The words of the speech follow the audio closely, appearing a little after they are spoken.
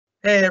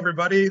Hey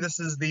everybody, this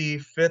is the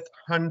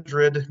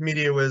 500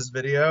 Media Wiz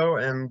video,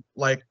 and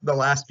like the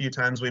last few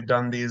times we've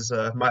done these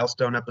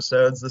milestone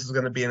episodes, this is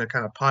going to be in a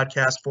kind of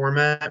podcast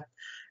format.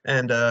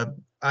 And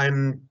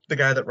I'm the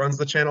guy that runs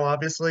the channel,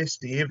 obviously,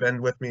 Steve,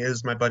 and with me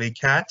is my buddy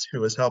Kat,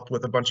 who has helped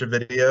with a bunch of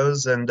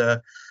videos,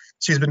 and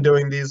she's been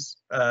doing these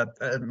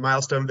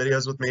milestone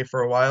videos with me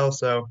for a while,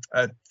 so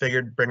I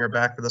figured bring her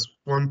back for this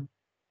one.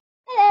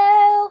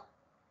 Hello.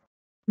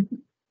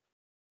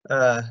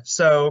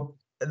 So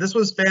this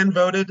was fan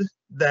voted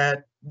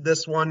that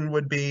this one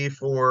would be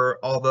for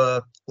all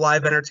the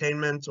live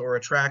entertainment or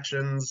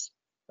attractions,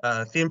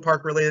 theme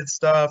park related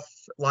stuff,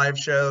 live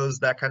shows,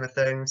 that kind of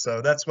thing.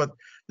 So that's what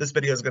this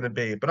video is going to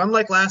be. But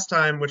unlike last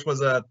time, which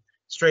was a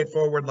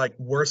straightforward like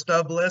worst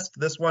of list,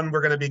 this one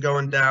we're going to be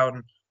going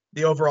down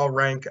the overall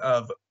rank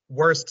of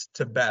worst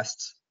to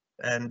best.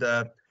 And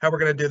how we're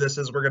going to do this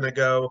is we're going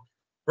to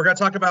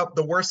talk about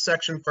the worst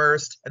section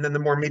first, and then the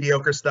more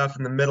mediocre stuff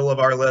in the middle of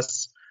our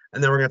lists,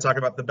 and then we're going to talk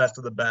about the best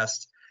of the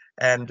best.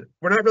 And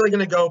we're not really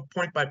going to go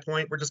point by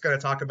point. We're just going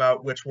to talk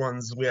about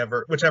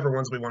whichever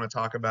ones we want to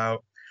talk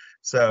about.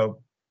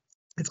 So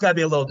it's got to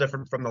be a little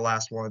different from the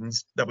last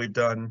ones that we've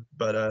done.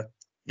 But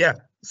yeah,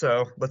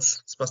 so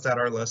let's bust out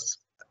our lists.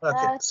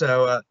 Okay,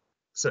 Uh,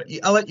 so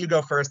I'll let you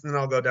go first, and then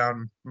I'll go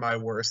down my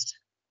worst.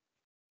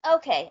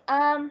 okay.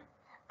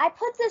 I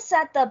put this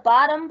at the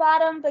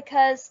bottom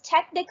because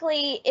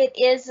technically it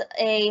is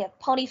a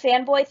pony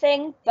fanboy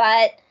thing,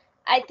 but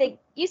I think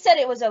you said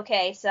it was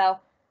okay. So,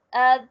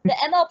 the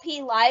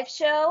MLP live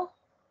show,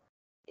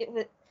 it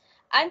was.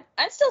 I'm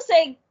still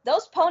saying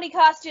those pony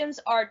costumes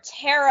are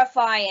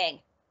terrifying.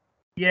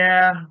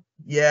 Yeah,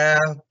 yeah.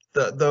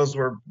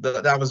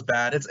 That was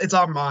bad. It's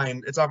on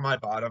mine. It's on my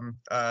bottom.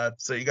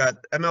 So you got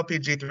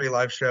MLPG3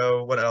 live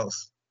show. What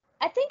else?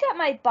 I think at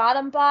my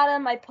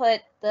bottom, I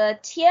put the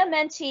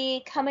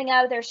TMNT coming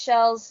out of their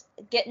shells,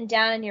 getting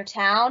down in your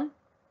town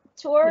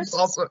It's tours.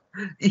 also,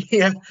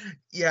 yeah,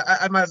 yeah.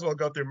 I might as well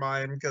go through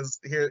mine because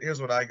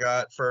here's what I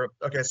got for.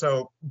 Okay,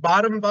 so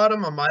bottom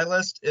on my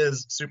list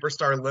is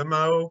Superstar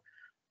Limo.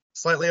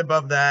 Slightly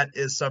above that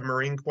is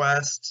Submarine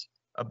Quest.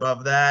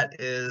 Above that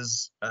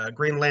is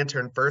Green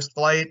Lantern First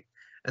Flight.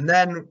 And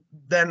then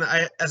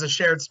I as a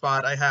shared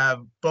spot, I have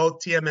both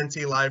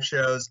TMNT live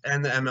shows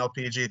and the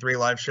MLPG3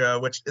 live show,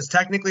 which is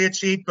technically a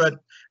cheat, but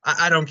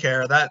I don't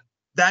care.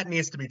 That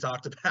needs to be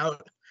talked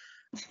about.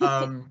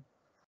 Um,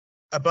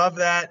 Above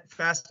that,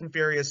 Fast and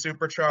Furious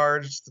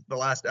Supercharged, the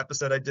last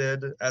episode I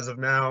did as of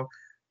now.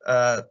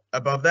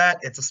 Above that,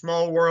 It's a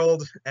Small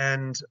World,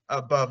 and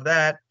above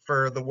that,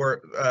 for the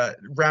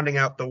rounding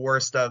out the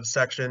worst of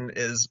section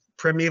is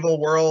Primeval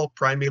Whirl,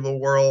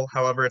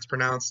 however it's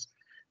pronounced.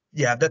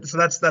 Yeah, so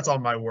that's all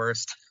my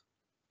worst.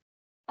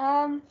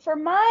 For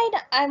mine,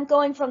 I'm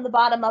going from the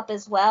bottom up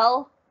as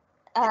well.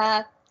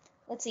 Uh,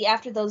 let's see.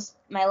 After those,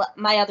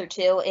 my other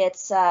two,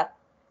 it's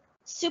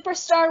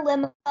Superstar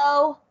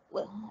Limo,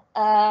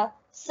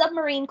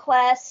 Submarine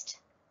Quest.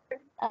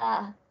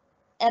 Uh,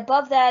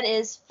 Above that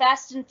is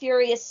Fast and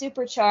Furious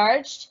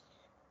Supercharged,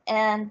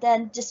 and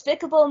then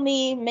Despicable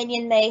Me,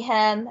 Minion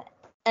Mayhem,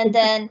 and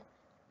then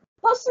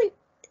mostly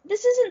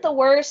this isn't the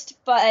worst,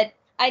 but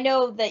I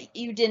know that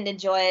you didn't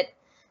enjoy it.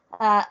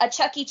 A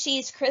Chuck E.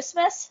 Cheese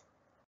Christmas.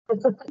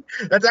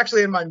 That's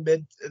actually in my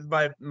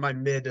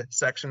mid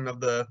section of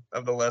the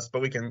list,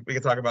 but we can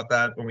talk about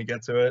that when we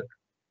get to it.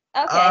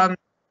 Okay. Um,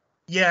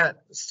 Yeah,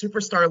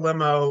 Superstar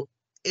Limo.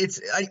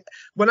 It's I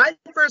when I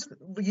first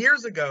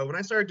years ago when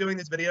I started doing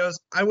these videos,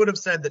 I would have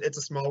said that It's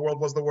a Small World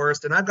was the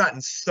worst, and I've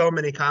gotten so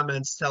many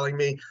comments telling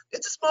me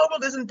It's a Small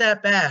World isn't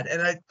that bad.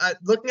 And I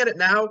looking at it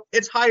now,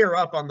 it's higher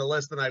up on the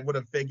list than I would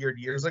have figured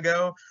years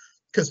ago,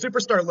 because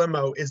Superstar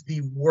Limo is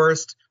the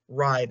worst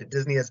ride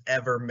Disney has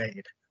ever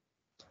made.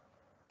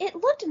 It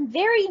looked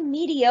very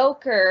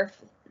mediocre,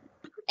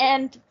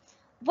 and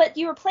what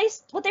they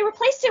replaced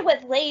it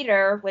with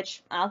later,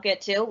 which I'll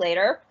get to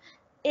later,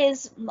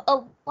 is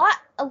a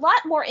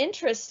lot more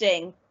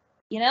interesting,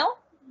 you know?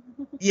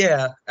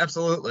 Yeah,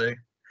 absolutely.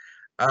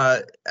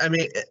 I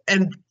mean,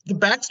 and the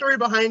backstory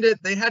behind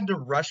it, they had to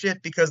rush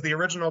it because the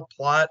original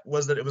plot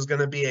was that it was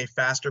going to be a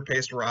faster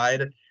paced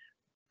ride.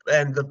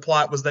 And the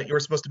plot was that you were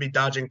supposed to be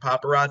dodging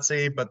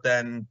paparazzi, but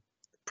then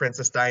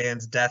Princess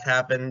Diane's death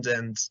happened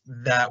and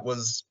that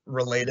was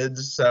related.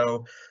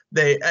 So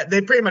they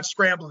pretty much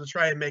scrambled to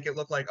try and make it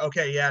look like,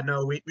 okay, yeah,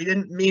 no, we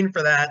didn't mean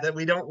for that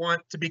we don't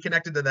want to be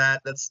connected to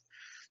that. That's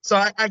so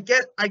I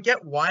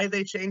get why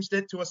they changed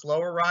it to a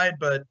slower ride,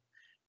 but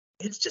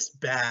it's just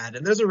bad.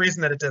 And there's a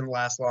reason that it didn't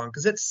last long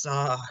because it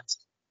sucked.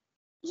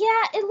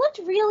 Yeah, it looked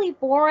really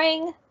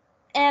boring,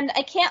 and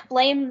I can't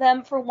blame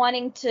them for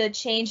wanting to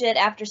change it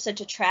after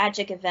such a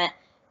tragic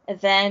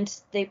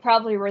event. They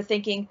probably were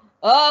thinking,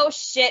 "Oh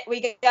shit,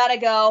 we gotta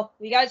go.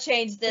 We gotta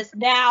change this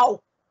now."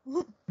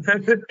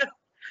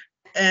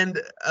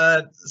 And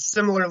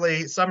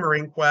similarly,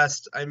 Submarine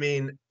Quest, I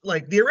mean,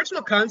 like the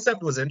original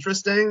concept was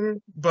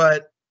interesting,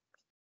 but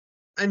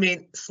I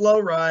mean, slow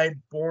ride,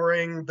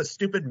 boring. The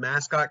stupid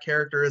mascot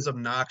character is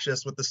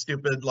obnoxious with the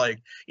stupid, like,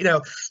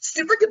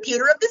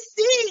 supercomputer of the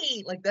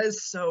sea. Like, that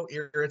is so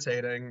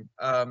irritating.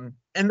 And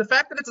the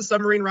fact that it's a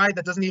submarine ride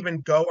that doesn't even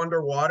go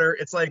underwater,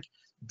 it's like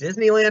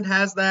Disneyland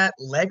has that,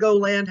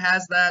 Legoland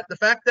has that. The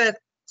fact that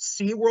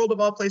SeaWorld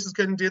of all places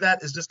couldn't do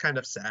that is just kind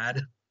of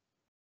sad.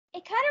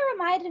 It kind of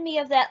reminded me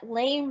of that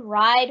lame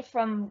ride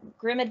from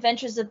Grim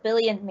Adventures of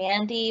Billy and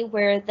Mandy,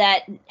 where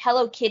that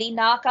Hello Kitty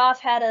knockoff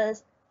had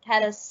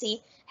a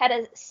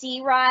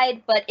sea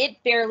ride, but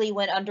it barely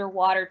went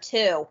underwater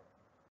too.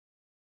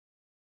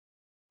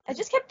 I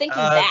just kept thinking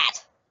Uh,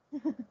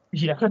 that.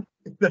 yeah,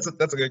 that's a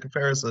good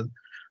comparison.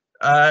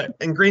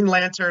 And Green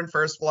Lantern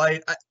First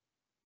Flight,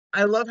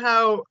 I love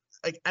how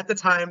like at the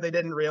time they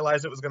didn't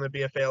realize it was going to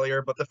be a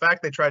failure, but the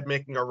fact they tried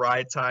making a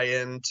ride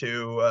tie-in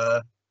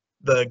to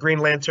the Green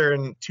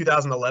Lantern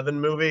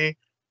 2011 movie,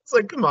 it's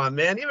like, come on,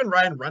 man, even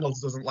Ryan Reynolds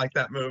doesn't like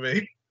that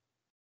movie.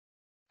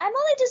 I'm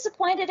only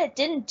disappointed it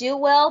didn't do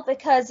well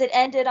because it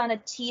ended on a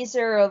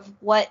teaser of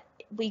what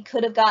we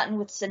could have gotten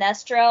with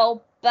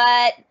Sinestro,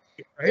 but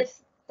Right? if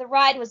the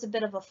ride was a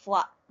bit of a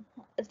flop,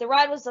 if the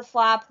ride was a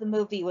flop, the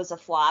movie was a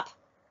flop.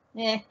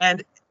 Eh.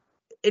 And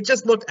it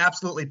just looked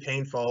absolutely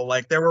painful.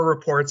 Like there were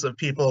reports of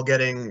people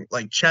getting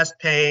like chest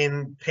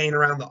pain, pain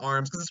around the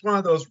arms, because it's one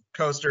of those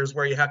coasters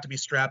where you have to be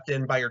strapped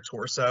in by your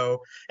torso.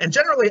 And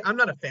generally, I'm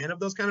not a fan of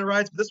those kind of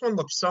rides, but this one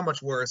looked so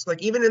much worse.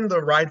 Like even in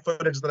the ride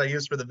footage that I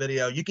used for the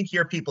video, you could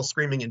hear people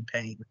screaming in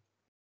pain.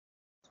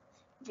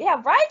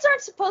 Yeah, rides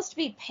aren't supposed to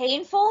be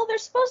painful, they're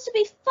supposed to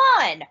be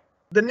fun.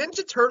 The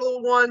Ninja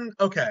Turtle one,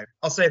 okay,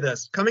 I'll say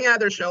this. Coming Out of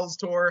Their Shells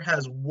tour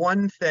has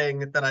one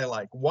thing that I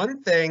like.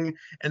 One thing,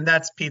 and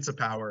that's Pizza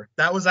Power.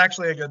 That was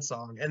actually a good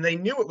song. And they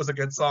knew it was a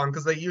good song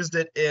because they used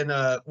it in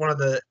one of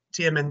the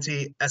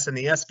TMNT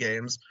SNES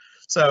games.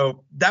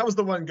 So that was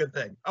the one good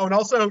thing. Oh, and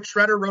also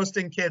Shredder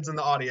roasting kids in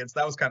the audience.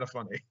 That was kind of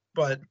funny.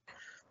 But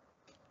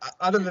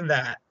other than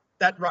that,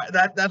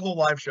 that whole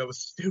live show was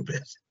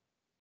stupid.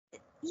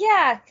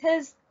 Yeah,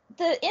 because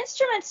the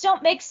instruments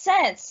don't make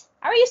sense.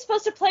 How are you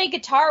supposed to play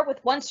guitar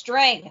with one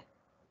string?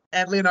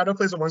 And Leonardo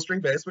plays a one-string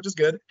bass, which is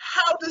good.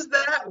 How does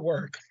that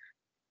work?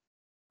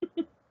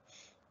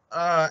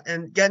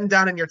 And Getting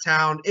Down in Your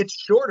Town, it's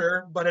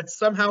shorter, but it's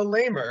somehow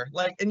lamer.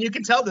 Like, and you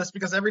can tell this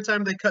because every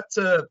time they cut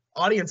to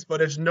audience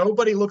footage,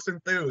 nobody looks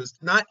enthused,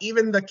 not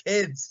even the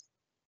kids.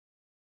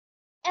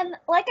 And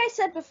like I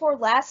said before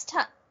last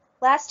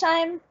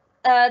time,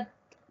 the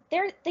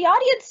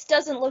audience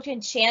doesn't look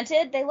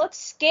enchanted, they look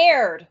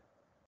scared.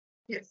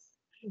 Yes.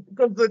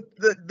 Because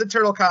the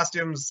turtle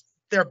costumes,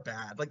 they're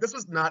bad. Like this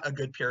was not a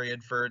good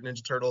period for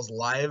Ninja Turtles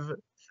live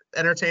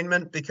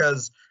entertainment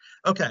because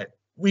okay,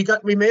 we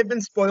may have been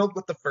spoiled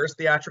with the first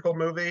theatrical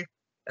movie,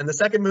 and the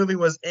second movie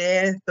was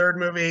third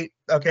movie,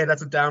 okay,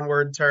 that's a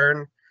downward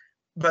turn.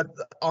 But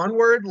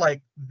onward,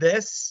 like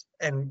this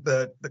and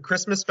the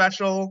Christmas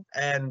special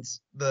and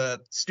the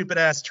stupid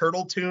ass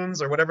turtle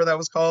tunes or whatever that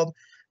was called,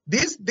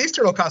 these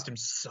turtle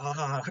costumes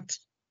sucked.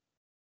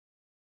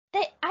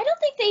 I don't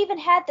think they even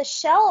had the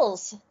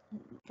shells,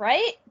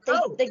 right? They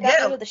got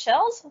Yeah, rid of the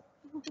shells?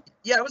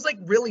 yeah, it was like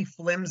really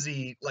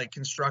flimsy like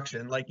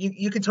construction. Like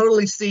you could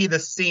totally see the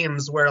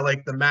seams where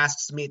like the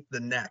masks meet the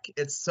neck.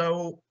 It's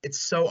so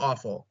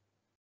awful.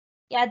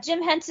 Yeah,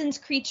 Jim Henson's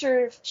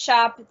Creature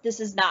Shop,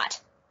 this is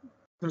not.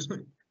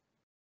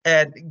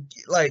 And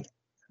like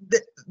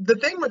the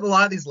thing with a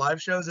lot of these live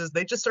shows is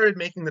they just started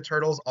making the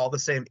turtles all the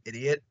same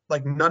idiot.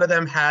 Like none of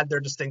them had their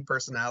distinct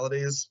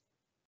personalities.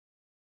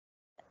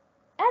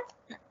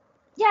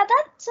 Yeah,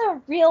 that's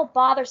a real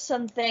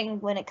bothersome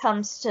thing when it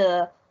comes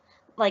to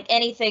like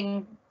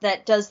anything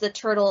that does the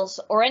turtles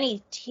or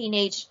any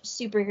teenage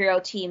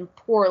superhero team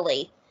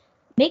poorly.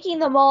 Making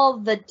them all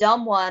the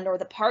dumb one or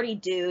the party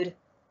dude,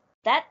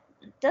 that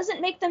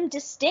doesn't make them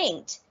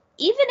distinct.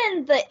 Even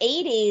in the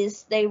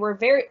 80s, they were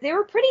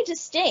pretty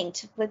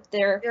distinct with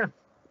their Yeah.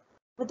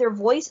 with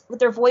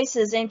their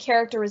voices and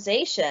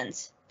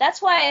characterizations.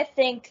 That's why I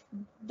think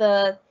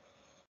the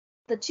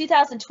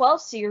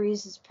 2012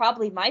 series is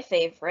probably my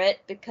favorite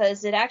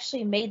because it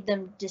actually made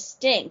them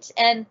distinct.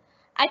 And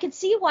I can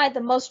see why the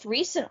most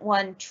recent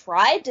one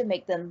tried to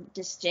make them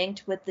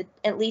distinct with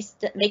at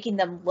least making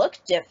them look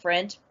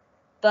different,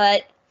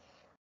 but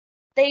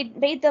they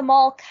made them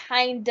all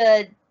kind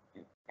of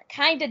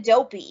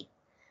dopey.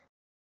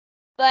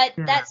 But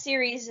Yeah. that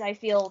series, I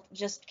feel,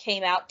 just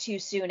came out too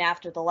soon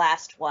after the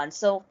last one,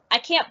 so I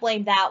can't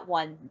blame that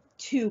one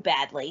too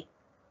badly.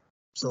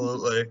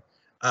 Absolutely.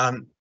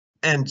 Um,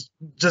 and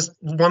just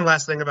one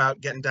last thing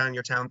about Getting Down in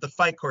Your Town, the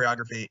fight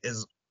choreography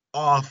is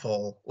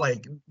awful.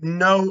 Like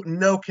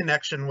no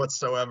connection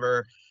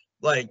whatsoever.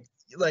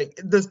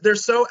 They're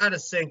so out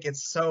of sync.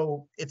 It's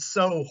so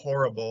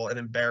horrible and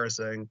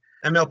embarrassing.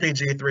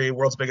 MLPG3,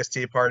 World's Biggest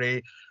Tea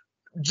Party.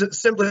 Just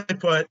simply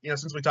put,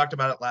 since we talked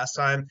about it last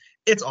time,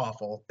 it's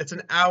awful. It's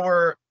an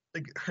hour.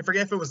 I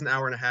forget if it was an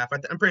hour and a half.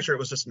 I'm pretty sure it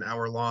was just an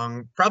hour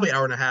long, probably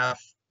hour and a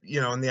half,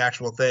 in the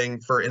actual thing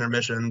for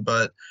intermission.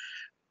 But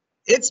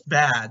It's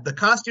bad. The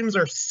costumes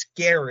are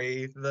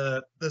scary.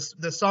 The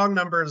song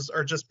numbers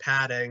are just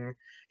padding.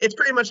 It's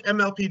pretty much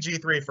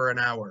MLPG3 for an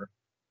hour.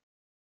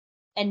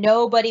 And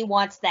nobody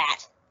wants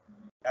that.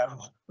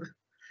 Oh.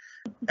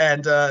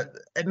 And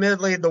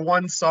admittedly, the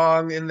one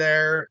song in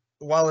there,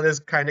 while it is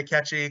kind of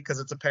catchy because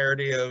it's a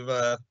parody of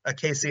a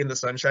Casey and the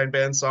Sunshine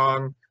Band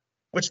song,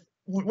 which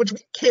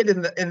kid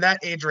in that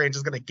age range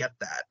is gonna get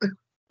that?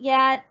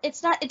 Yeah,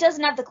 it's not. It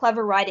doesn't have the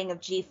clever writing of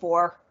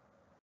G4.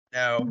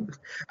 No,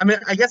 I mean,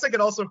 I guess I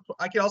could also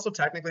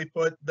technically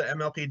put the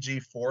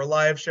MLPG4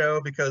 live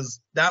show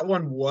because that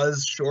one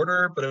was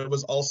shorter, but it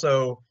was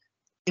also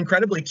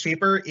incredibly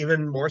cheaper,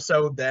 even more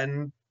so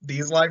than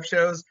these live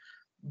shows.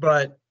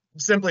 But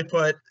simply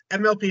put,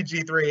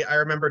 MLPG3, I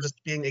remember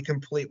just being a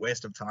complete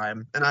waste of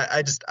time, and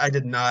I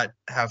did not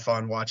have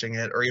fun watching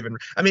it, or even,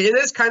 I mean, it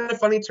is kind of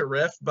funny to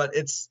riff, but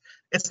it's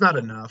not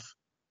enough.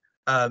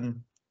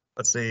 Um,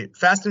 let's see,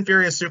 Fast and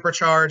Furious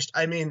Supercharged.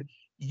 I mean,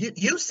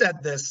 you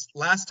said this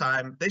last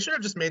time. They should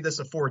have just made this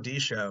a 4D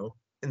show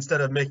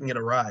instead of making it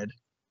a ride.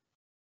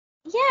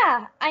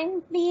 Yeah, I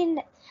mean,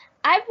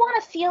 I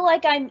want to feel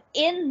like I'm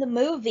in the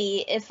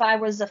movie if I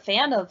was a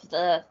fan of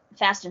the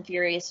Fast and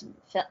Furious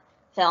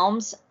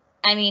films.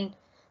 I mean,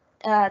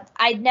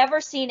 I'd never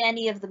seen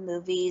any of the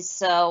movies,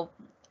 so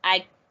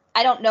I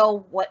don't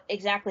know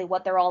exactly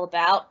what they're all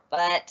about,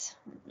 but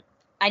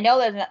I know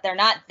they're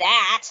not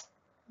that.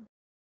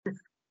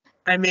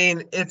 I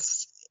mean,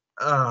 it's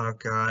oh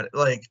god,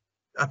 like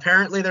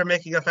apparently they're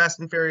making a Fast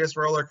and Furious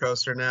roller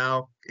coaster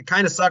now. It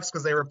kind of sucks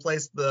because they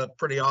replaced the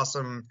pretty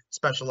awesome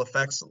special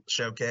effects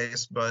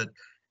showcase, but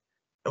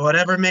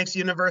whatever makes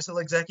Universal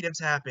executives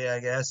happy, I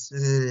guess.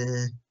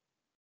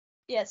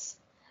 Yes,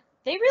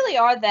 they really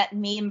are that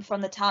meme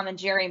from the Tom and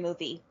Jerry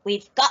movie.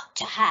 We've got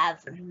to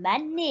have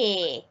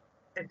money.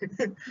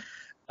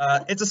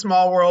 It's a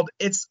small world.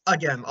 It's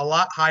again a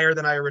lot higher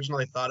than I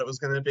originally thought it was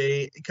going to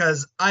be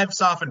because I've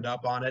softened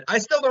up on it. I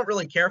still don't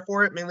really care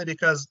for it, mainly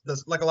because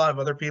like a lot of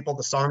other people,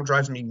 the song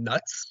drives me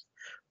nuts.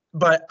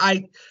 But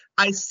I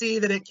see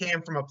that it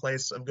came from a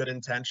place of good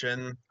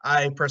intention.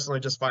 I personally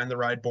just find the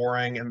ride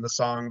boring and the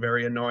song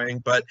very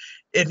annoying. But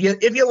if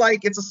you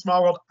like It's a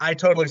Small World, I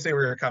totally see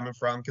where you're coming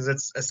from because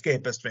it's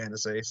escapist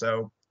fantasy.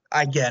 So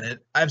I get it.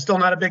 I'm still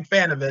not a big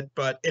fan of it,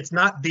 but it's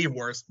not the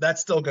worst. That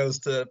still goes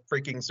to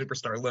freaking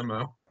Superstar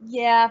Limo.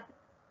 Yeah,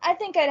 I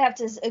think I'd have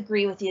to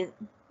agree with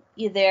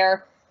you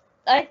there.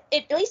 At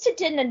least it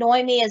didn't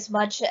annoy me as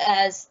much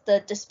as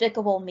the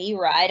Despicable Me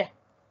ride.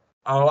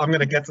 Oh, I'm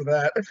gonna get to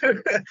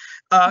that.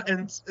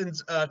 And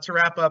to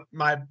wrap up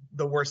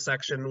the worst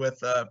section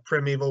with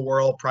Primeval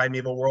World,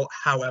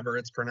 however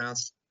it's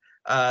pronounced.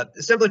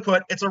 Simply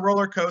put, it's a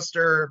roller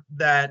coaster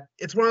that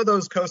it's one of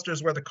those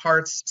coasters where the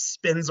carts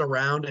spins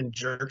around and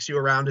jerks you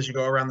around as you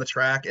go around the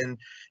track. And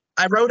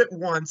I rode it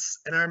once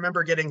and I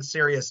remember getting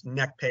serious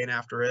neck pain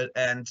after it.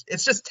 And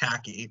it's just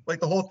tacky.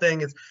 Like the whole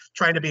thing is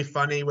trying to be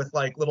funny with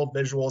like little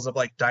visuals of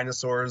like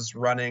dinosaurs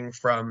running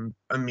from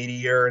a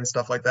meteor and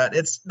stuff like that.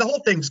 It's the whole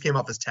thing just came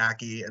off as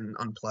tacky and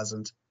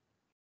unpleasant.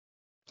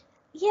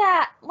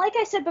 Yeah, like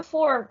I said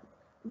before,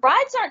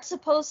 rides aren't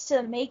supposed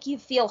to make you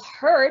feel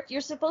hurt.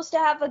 You're supposed to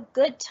have a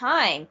good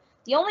time.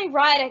 The only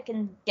ride I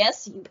can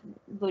guess you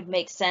would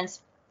make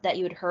sense that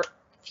you would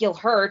feel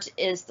hurt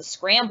is the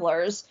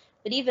Scramblers,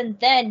 but even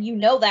then, you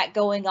know that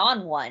going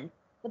on one.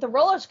 With a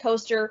roller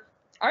coaster,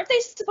 aren't they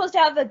supposed to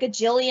have a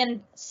gajillion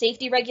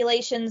safety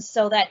regulations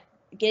so that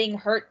getting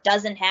hurt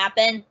doesn't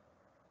happen?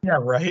 Yeah,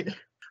 right.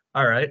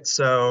 All right,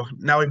 so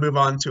now we move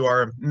on to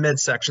our mid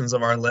sections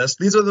of our list.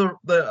 These are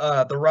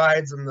the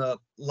rides and the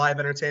live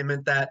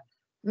entertainment that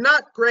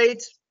not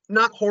great,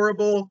 not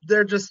horrible.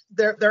 They're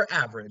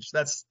average.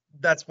 That's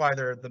why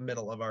they're the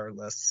middle of our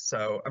list.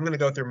 So I'm gonna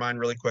go through mine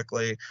really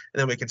quickly, and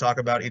then we can talk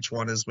about each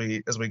one as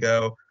we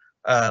go.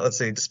 Let's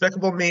see,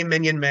 Despicable Me,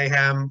 Minion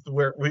Mayhem.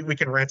 We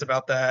can rant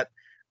about that.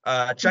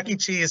 Chuck E.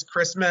 Cheese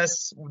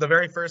Christmas, the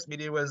very first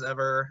Media Wiz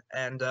ever,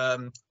 and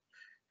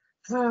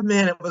oh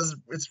man,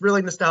 it's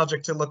really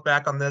nostalgic to look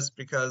back on this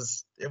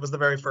because it was the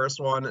very first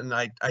one, and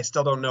I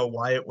still don't know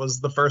why it was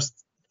the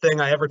first thing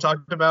I ever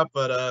talked about,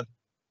 but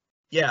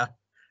yeah.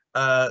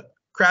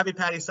 Krabby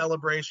Patty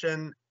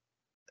Celebration,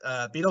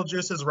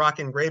 Beetlejuice's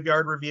Rockin'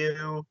 Graveyard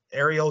Review,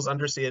 Ariel's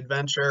Undersea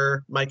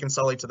Adventure, Mike and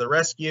Sully to the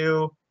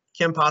Rescue,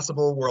 Kim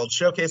Possible World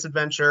Showcase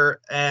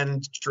Adventure,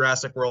 and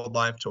Jurassic World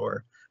Live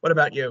Tour. What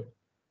about you?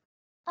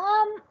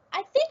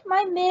 I think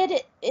my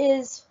mid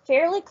is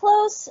fairly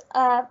close.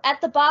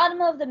 At the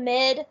bottom of the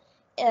mid,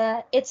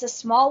 It's a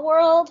Small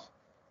World.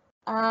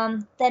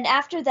 Then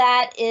after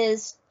that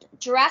is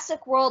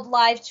Jurassic World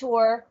Live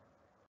Tour,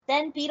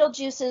 then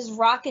Beetlejuice's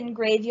Rockin'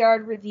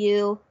 Graveyard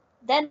Review,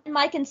 then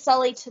Mike and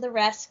Sully to the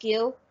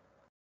Rescue,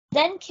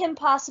 then Kim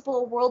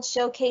Possible World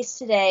Showcase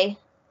Today,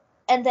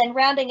 and then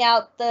rounding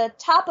out the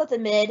top of the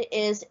mid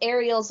is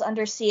Ariel's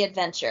Undersea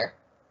Adventure.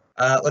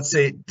 Let's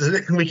see.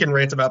 We can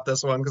rant about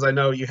this one because I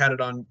know you had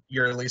it on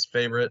your least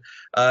favorite.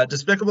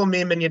 Despicable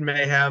Me, Minion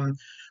Mayhem.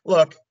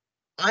 Look,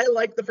 I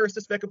like the first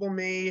Despicable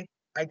Me.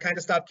 I kind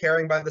of stopped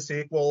caring by the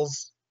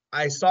sequels.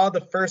 I saw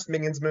the first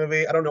Minions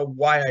movie. I don't know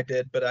why I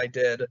did, but I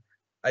did.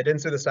 I didn't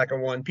see the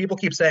second one. People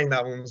keep saying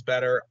that one was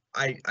better.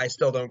 I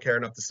still don't care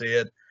enough to see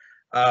it.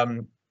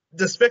 Um,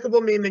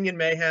 Despicable Me Minion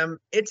Mayhem,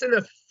 it's an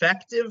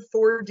effective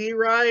 4D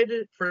ride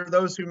for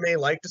those who may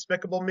like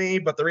Despicable Me,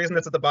 but the reason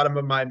it's at the bottom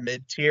of my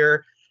mid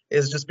tier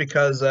is just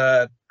because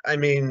I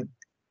mean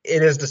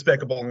it is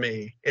Despicable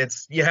Me.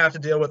 It's you have to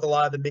deal with a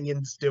lot of the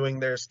minions doing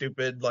their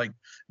stupid like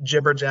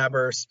jibber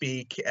jabber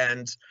speak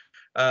and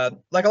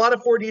like a lot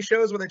of 4D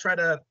shows where they try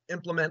to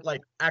implement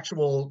like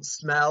actual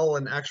smell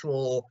and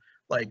actual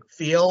like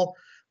feel.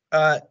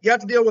 You have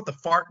to deal with the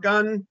fart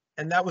gun,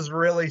 and that was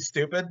really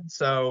stupid.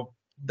 So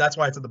that's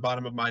why it's at the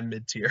bottom of my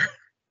mid tier.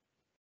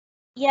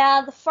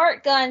 Yeah, the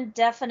fart gun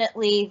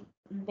definitely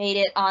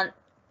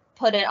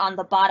put it on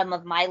the bottom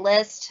of my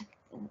list,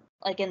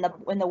 like in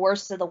the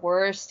worst of the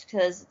worst,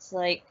 because it's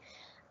like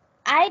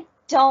I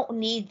don't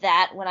need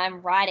that when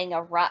I'm riding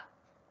a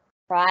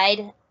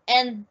ride,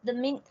 and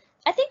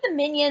I think the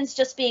minions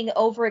just being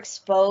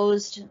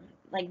overexposed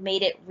like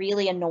made it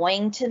really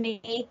annoying to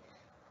me.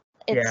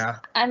 It's Yeah,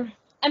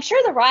 I'm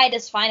sure the ride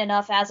is fine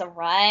enough as a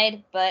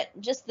ride, but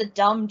just the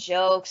dumb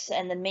jokes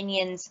and the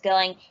minions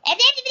going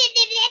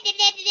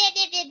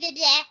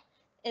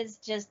is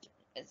just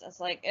it's just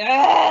like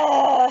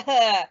ugh.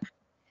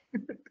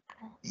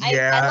 I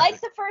yeah. like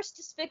the first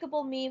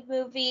Despicable Me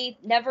movie.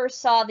 Never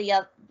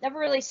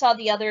really saw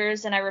the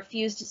others, and I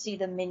refuse to see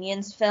the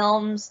Minions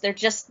films. They're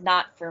just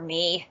not for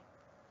me.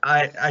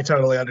 I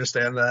totally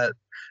understand that.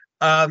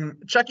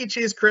 Chuck E.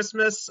 Cheese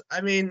Christmas.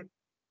 I mean,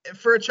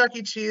 for a Chuck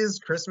E. Cheese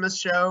Christmas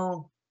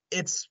show,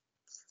 it's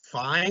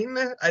fine.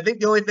 I think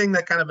the only thing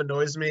that kind of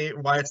annoys me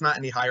why it's not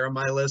any higher on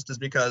my list is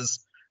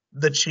because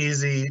the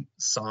cheesy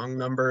song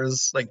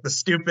numbers, like the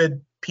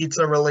stupid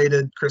pizza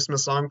related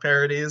Christmas song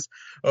parodies.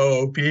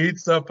 Oh,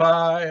 pizza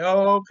pie,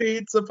 oh,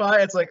 pizza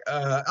pie. It's like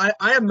I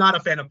am not a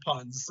fan of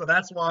puns, so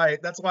that's why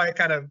I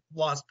kind of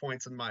lost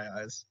points in my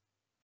eyes.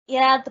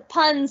 Yeah, the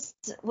puns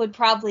would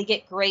probably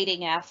get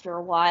grating after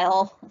a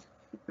while.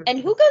 And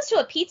who goes to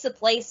a pizza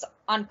place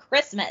on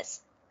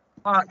Christmas?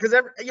 Because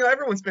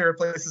everyone's favorite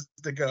places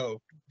to go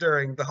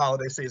during the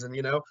holiday season,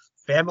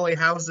 family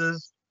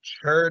houses,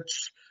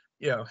 church,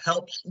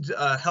 help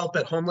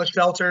at homeless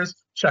shelters,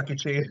 Chuck E.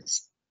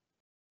 Cheese.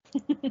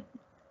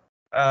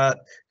 Uh,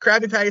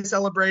 Krabby Patty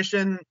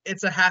Celebration,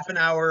 it's a half an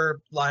hour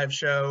live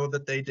show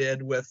that they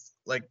did with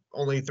like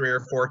only 3 or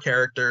 4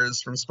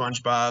 characters from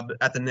SpongeBob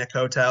at the Nick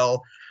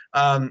Hotel.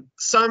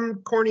 Some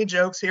corny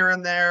jokes here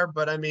and there,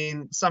 but I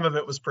mean, some of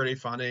it was pretty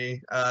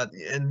funny.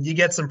 And you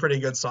get some pretty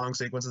good song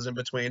sequences in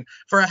between.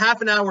 For a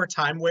half an hour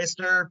time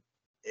waster,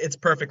 it's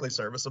perfectly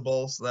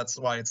serviceable. So that's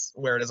why it's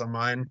where it is on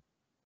mine.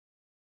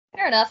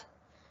 Fair enough.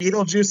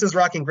 Beetlejuice's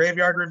Rocking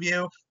Graveyard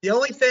Review. The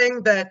only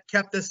thing that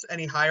kept this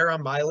any higher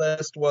on my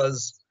list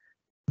was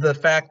the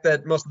fact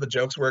that most of the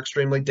jokes were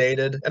extremely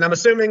dated. And I'm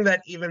assuming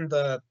that even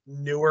the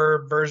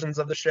newer versions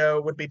of the show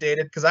would be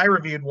dated because I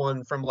reviewed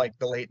one from like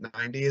the late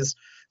 90s.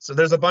 So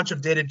there's a bunch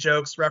of dated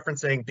jokes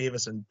referencing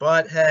Beavis and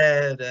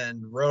Butthead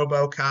and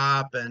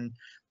RoboCop and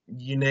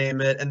you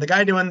name it. And the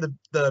guy doing the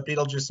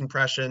Beetlejuice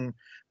impression,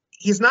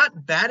 he's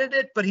not bad at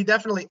it, but he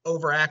definitely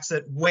overacts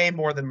it way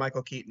more than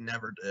Michael Keaton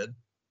ever did.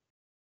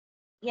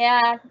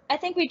 Yeah, I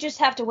think we just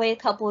have to wait a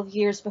couple of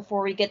years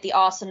before we get the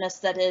awesomeness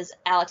that is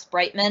Alex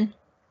Brightman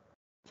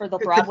for the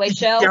Broadway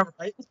show. Yeah,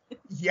 right.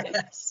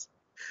 Yes.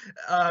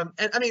 And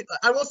I mean,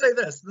 I will say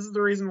this. This is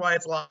the reason why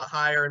it's a lot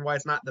higher and why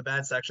it's not in the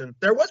bad section.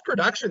 There was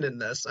production in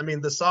this. I mean,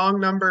 the song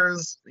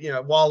numbers,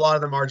 while a lot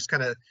of them are just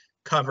kind of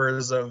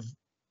covers of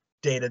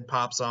dated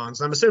pop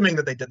songs, I'm assuming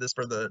that they did this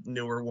for the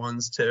newer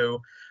ones too.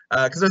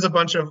 Because there's a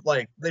bunch of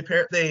like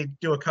they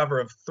do a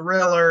cover of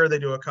Thriller, they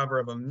do a cover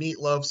of a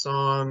Meatloaf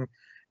song.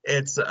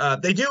 It's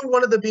they do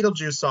one of the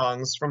Beetlejuice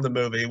songs from the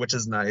movie, which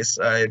is nice.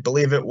 I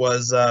believe it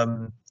was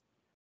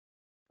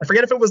I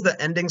forget if it was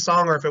the ending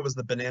song or if it was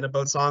the Banana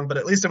Boat song, but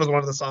at least it was one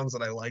of the songs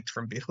that I liked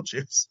from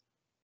Beetlejuice.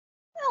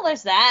 Well,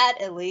 there's that,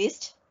 at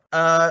least.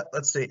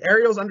 Let's see.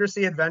 Ariel's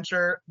Undersea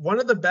Adventure, one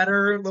of the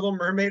better Little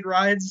Mermaid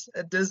rides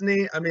at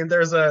Disney. I mean, there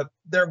was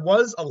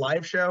a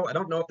live show. I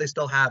don't know if they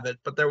still have it,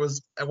 but there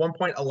was at one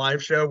point a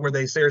live show where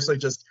they seriously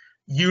just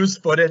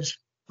used footage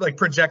like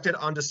projected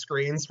onto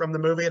screens from the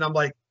movie, and I'm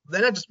like,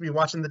 then I'd just be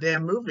watching the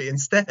damn movie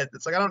instead.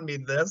 It's like I don't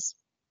need this.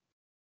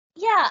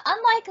 Yeah,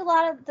 unlike a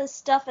lot of the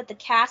stuff at the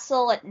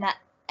castle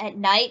at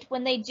night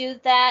when they do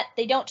that,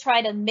 they don't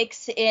try to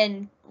mix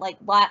in like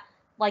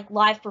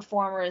live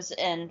performers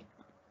and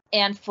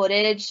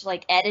footage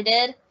like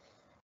edited.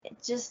 It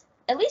just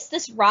at least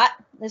this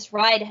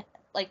ride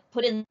like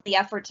put in the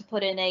effort to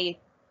put in a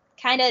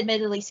kind of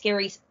admittedly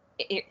scary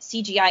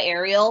CGI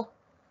Ariel.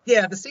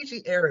 Yeah, the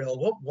CG Ariel,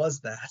 what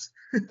was that?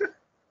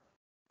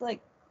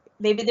 Like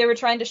maybe they were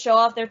trying to show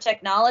off their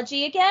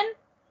technology again.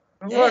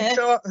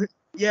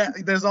 Yeah,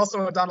 there's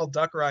also a Donald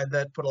Duck ride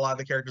that put a lot of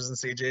the characters in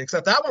CG,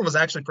 except that one was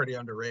actually pretty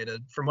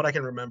underrated. From what I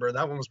can remember,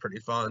 that one was pretty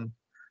fun.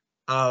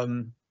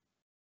 Um,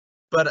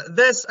 But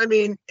this, I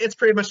mean, it's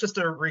pretty much just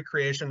a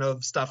recreation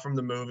of stuff from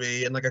the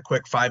movie and like a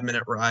quick 5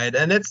 minute ride,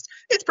 and it's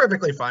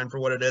perfectly fine for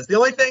what it is. The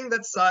only thing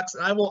that sucks,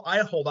 and I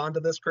hold on to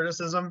this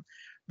criticism,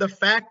 the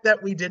fact that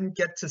a we didn't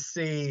get to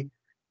see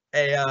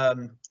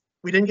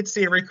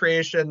a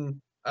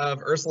recreation of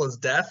Ursula's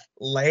death.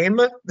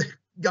 Lame.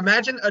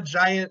 Imagine a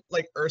giant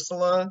like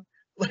Ursula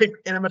like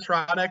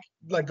animatronic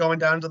like going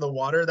down into the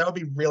water. That would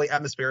be really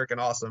atmospheric and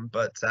awesome,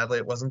 but sadly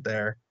it wasn't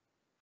there.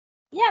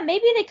 Yeah,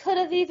 maybe they could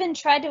have even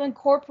tried to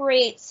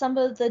incorporate some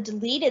of the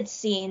deleted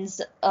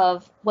scenes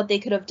of what they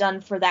could have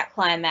done for that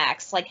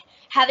climax, like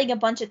having a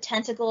bunch of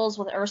tentacles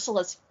with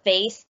Ursula's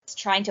face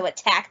trying to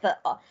attack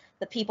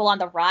the people on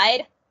the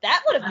ride.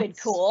 That would have been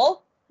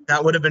cool.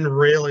 That would have been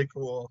really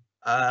cool.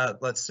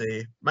 Let's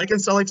see. Mike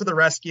and Sully to the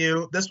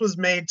rescue. This was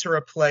made to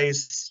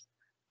replace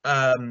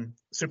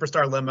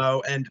Superstar Limo,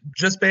 and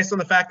just based on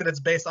the fact that it's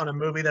based on a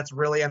movie that's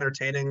really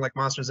entertaining like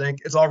Monsters Inc.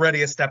 is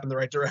already a step in the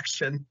right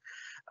direction.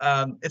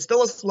 It's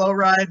still a slow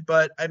ride,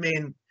 but I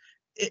mean,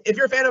 if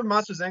you're a fan of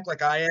Monsters Inc.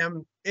 like I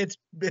am, it's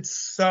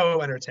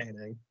so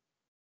entertaining.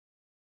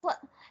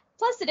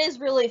 Plus, it is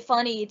really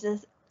funny to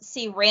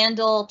see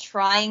Randall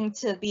trying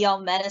to be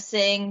all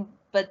menacing,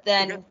 but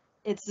then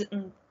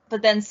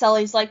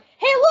Sully's like,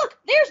 "Hey, look,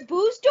 there's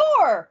Boo's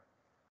door."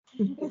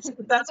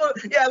 That's what.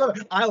 Yeah, look,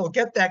 I will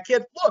get that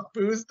kid. Look,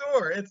 Boo's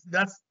door.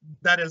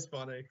 That is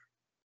funny.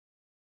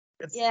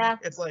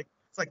 It's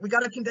like we got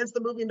to condense the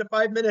movie into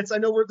 5 minutes. I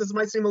know this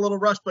might seem a little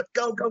rushed, but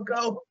go.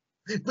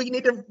 We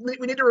need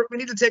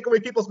to take away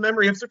people's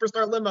memory of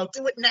Superstar Limo.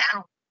 Do it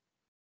now.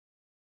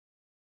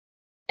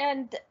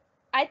 And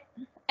I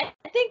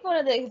think one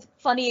of the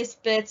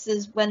funniest bits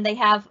is when they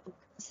have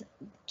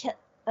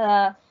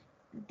the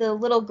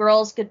little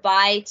girl's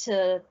goodbye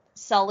to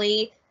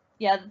Sully.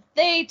 Yeah,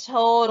 they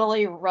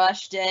totally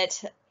rushed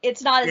it.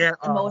 It's not as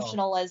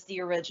emotional as the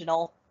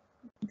original.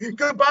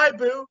 Goodbye,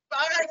 Boo.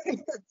 Bye.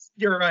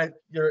 You're right.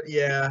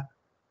 Yeah.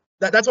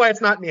 That's why it's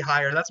not any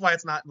higher. That's why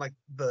it's not in like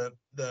the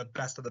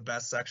best of the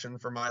best section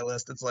for my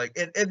list. It's like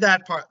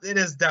that part. It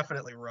is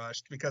definitely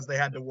rushed because they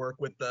had to work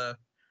with the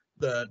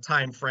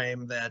time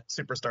frame that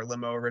Superstar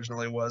Limo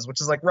originally was,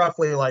 which is like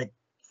roughly like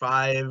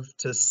 5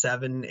 to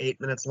 7, 8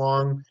 minutes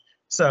long.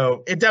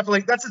 So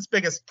that's its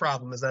biggest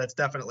problem, is that it's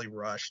definitely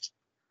rushed.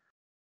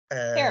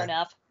 Fair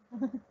enough.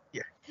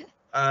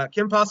 Yeah.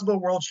 Kim Possible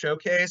World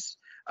Showcase.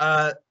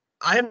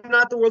 I am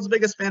not the world's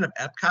biggest fan of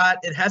Epcot.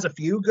 It has a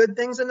few good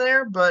things in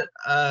there, but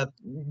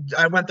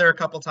I went there a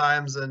couple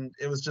times and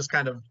it was just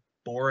kind of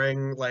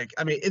boring. Like,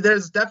 I mean,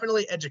 there's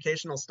definitely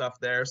educational stuff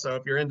there, so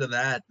if you're into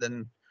that,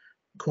 then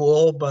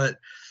cool. But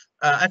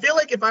I feel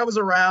like if I was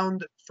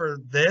around for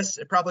this,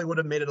 it probably would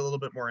have made it a little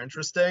bit more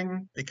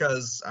interesting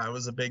because I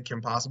was a big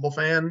Kim Possible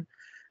fan.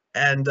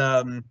 And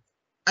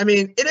I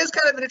mean, it is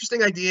kind of an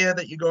interesting idea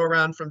that you go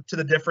around to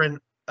the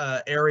different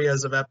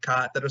areas of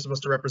Epcot that are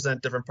supposed to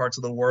represent different parts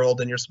of the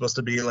world, and you're supposed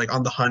to be like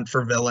on the hunt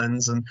for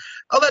villains, and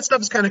all that stuff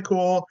is kind of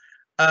cool.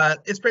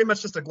 It's pretty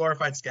much just a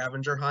glorified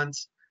scavenger hunt.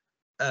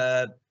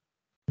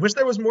 Wish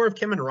there was more of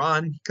Kim and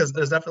Ron, because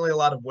there's definitely a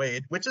lot of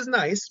Wade, which is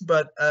nice,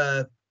 but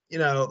like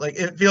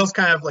it feels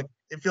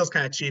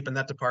kind of cheap in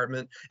that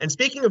department. And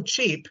speaking of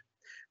cheap,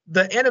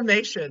 the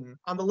animation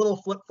on the little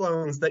flip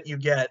phones that you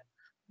get,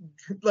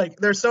 like,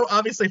 they're so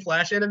obviously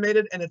flash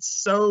animated, and it's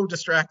so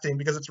distracting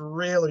because it's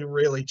really,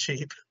 really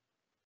cheap.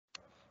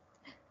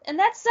 And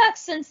that sucks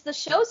since the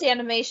show's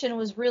animation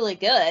was really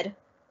good.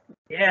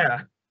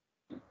 Yeah.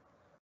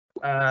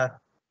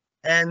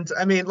 And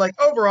I mean, like,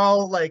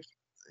 overall, like,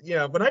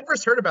 when I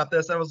first heard about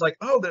this, I was like,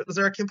 oh, was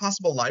there a Kim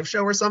Possible live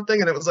show or something?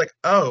 And it was like,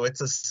 oh,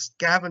 it's a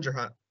scavenger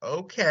hunt.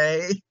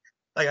 Okay.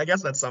 Like, I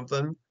guess that's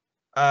something.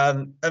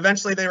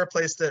 Eventually they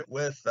replaced it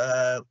with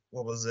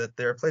what was it?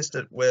 They replaced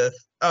it with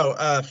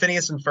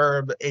Phineas and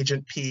Ferb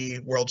Agent P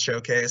World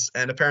Showcase,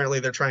 and apparently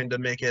they're trying to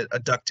make it a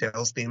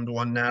DuckTales themed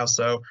one now,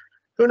 so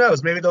who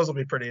knows? Maybe those will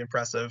be pretty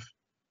impressive.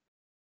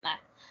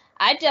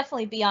 I'd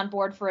definitely be on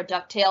board for a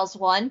DuckTales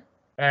one.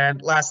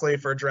 And lastly,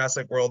 for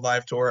Jurassic World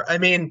Live Tour, I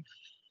mean,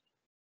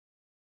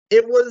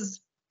 it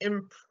was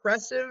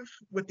impressive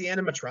with the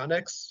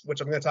animatronics,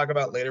 which I'm going to talk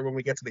about later when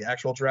we get to the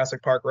actual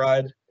Jurassic Park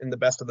ride in the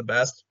best of the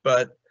best,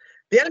 but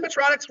the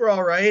animatronics were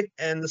all right,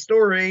 and the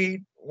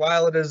story,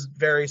 while it is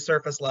very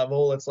surface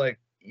level, it's like,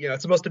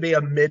 it's supposed to be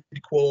a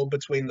mid-quel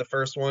between the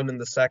first one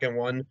and the second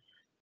one.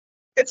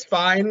 It's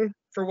fine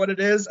for what it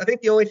is. I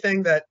think the only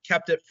thing that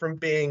kept it from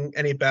being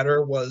any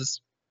better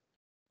was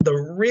the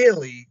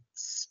really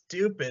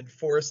stupid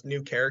forced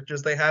new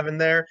characters they have in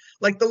there.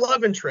 Like the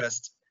love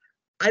interest.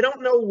 I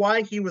don't know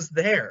why he was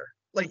there.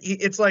 Like,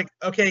 it's like,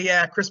 okay,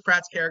 yeah, Chris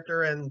Pratt's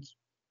character and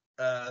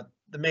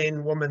the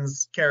main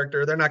woman's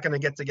character, they're not going to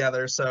get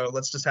together, so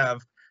let's just have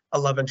a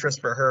love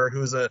interest for her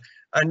who's a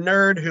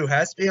nerd who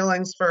has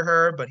feelings for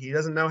her, but he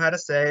doesn't know how to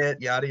say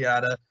it, yada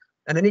yada.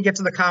 And then you get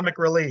to the comic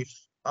relief.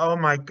 Oh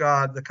my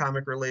god, the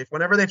comic relief.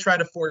 Whenever they try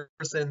to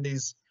force in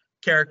these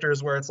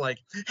characters where it's like,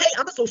 hey,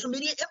 I'm a social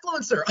media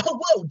influencer, oh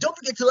whoa, don't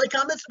forget to like,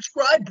 comment,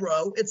 subscribe,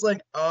 bro. It's like,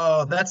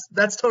 oh,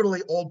 that's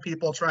totally old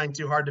people trying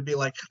too hard to be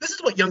like, this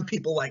is what young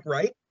people like,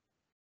 right?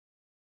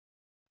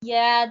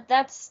 Yeah,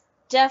 that's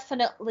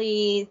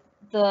definitely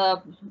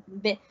the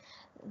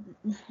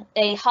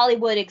a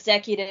Hollywood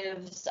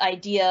executive's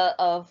idea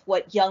of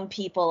what young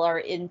people are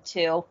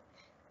into.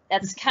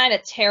 That's kind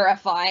of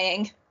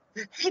terrifying.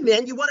 Hey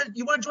man, you want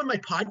to join my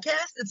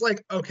podcast? It's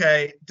like,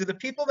 okay, do the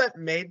people that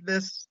made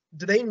this,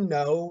 do they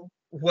know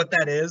what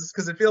that is?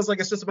 Because it feels like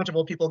it's just a bunch of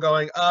old people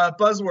going,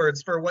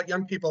 buzzwords for what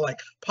young people like: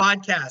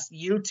 podcast,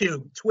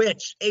 YouTube,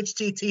 Twitch,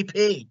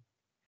 HTTP.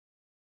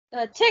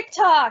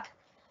 TikTok,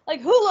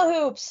 like hula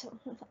hoops,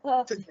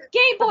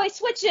 Game Boy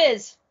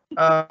Switches.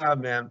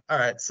 Man. All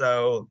right,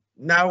 so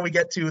now we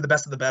get to the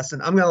best of the best,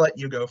 and I'm gonna let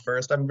you go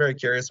first. I'm very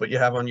curious what you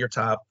have on your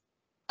top.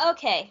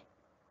 Okay.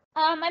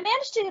 I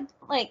managed to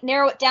like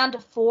narrow it down to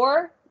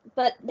four,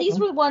 but these Mhm.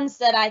 were the ones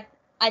that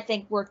I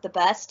think worked the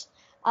best.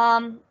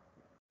 Um,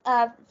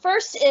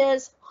 First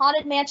is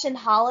Haunted Mansion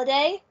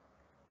Holiday.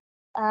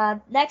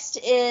 Next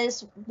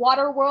is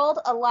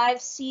Waterworld: A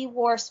Live Sea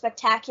War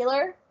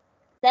Spectacular.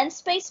 Then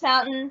Space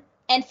Mountain,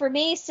 and for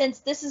me, since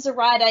this is a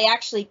ride I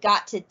actually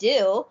got to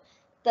do,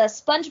 the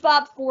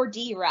SpongeBob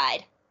 4D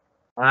ride.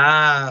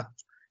 Ah,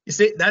 you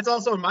see, that's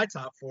also in my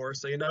top four.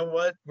 So you know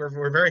what?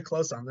 We're very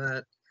close on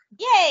that.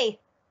 Yay!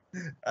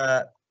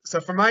 Uh,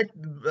 so for my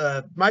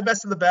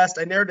best of the best,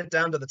 I narrowed it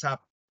down to the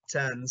top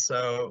 10.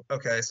 So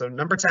okay, so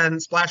number 10,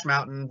 Splash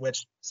Mountain,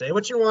 which say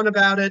what you want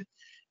about it.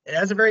 It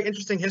has a very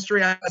interesting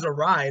history as a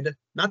ride.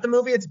 Not the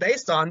movie it's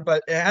based on,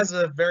 but it has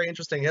a very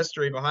interesting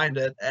history behind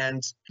it,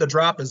 and the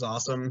drop is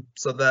awesome.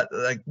 So that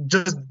like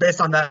just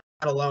based on that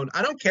alone,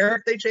 I don't care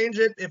if they change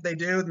it. If they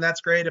do, then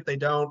that's great. If they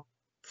don't,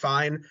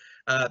 fine.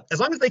 As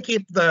long as they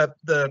keep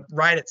the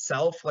ride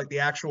itself, like the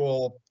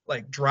actual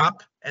like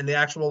drop and the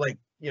actual like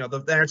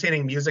the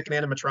entertaining music and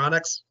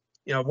animatronics,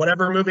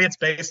 whatever movie it's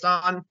based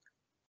on,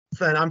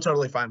 then I'm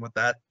totally fine with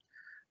that.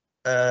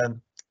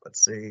 Um,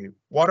 let's see,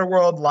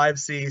 Waterworld, Live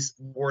Sea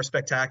War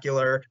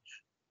Spectacular.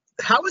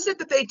 How is it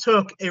that they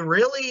took a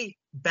really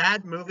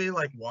bad movie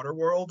like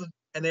Waterworld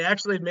and they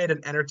actually made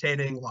an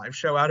entertaining live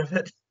show out of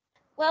it?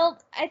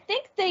 Well, I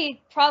think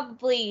they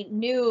probably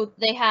knew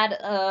they had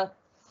a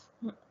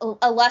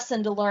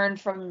lesson to learn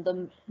from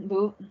the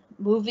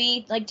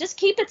movie. Like, just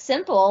keep it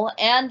simple.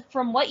 And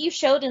from what you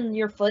showed in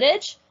your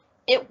footage,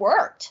 it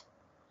worked.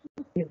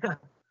 Yeah.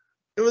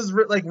 It was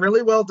like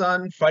really well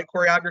done fight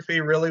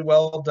choreography, really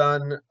well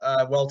done,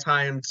 well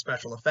timed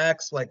special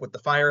effects, like with the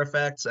fire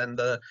effects, and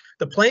the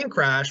plane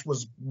crash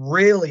was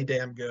really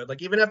damn good.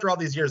 Like even after all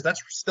these years,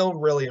 that's still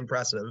really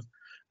impressive.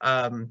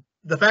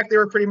 The fact they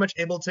were pretty much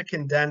able to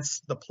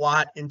condense the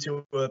plot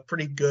into a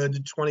pretty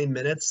good 20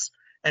 minutes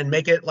and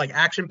make it like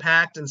action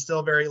packed and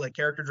still very like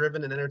character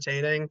driven and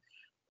entertaining,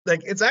 like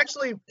it's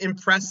actually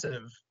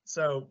impressive.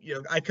 So,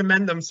 I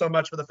commend them so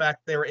much for the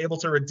fact they were able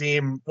to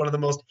redeem one of the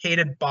most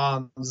hated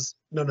bombs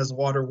known as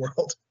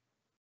Waterworld.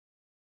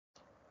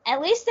 At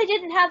least they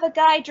didn't have a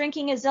guy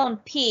drinking his own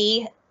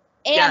pee,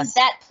 and Yes.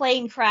 that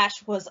plane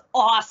crash was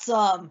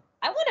awesome.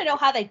 I want to know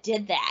how they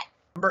did that.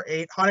 Number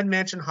 8, Haunted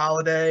Mansion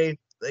Holiday.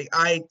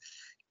 Like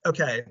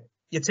okay,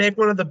 you take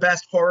one of the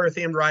best horror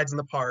themed rides in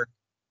the park,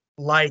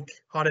 like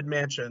Haunted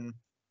Mansion,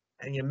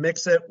 and you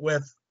mix it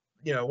with,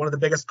 one of the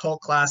biggest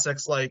cult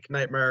classics like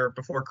Nightmare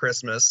Before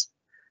Christmas.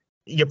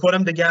 You put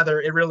them together,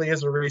 it really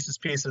is a Reese's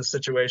Pieces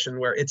situation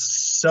where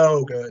it's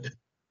so good.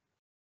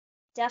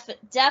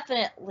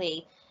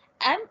 Definitely.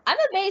 I'm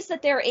amazed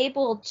that they're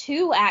able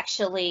to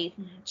actually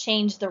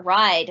change the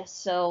ride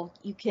so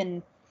you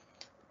can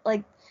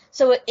like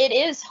so it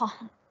is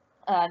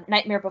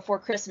Nightmare Before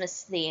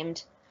Christmas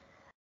themed.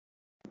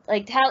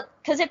 Like how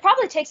because it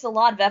probably takes a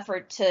lot of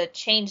effort to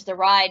change the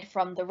ride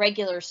from the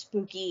regular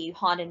spooky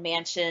haunted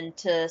mansion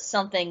to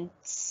something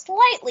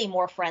slightly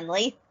more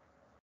friendly.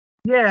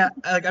 Yeah,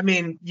 like I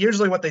mean,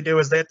 usually what they do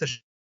is they have to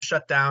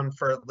shut down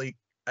for like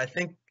I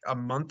think a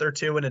month or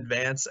two in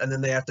advance, and then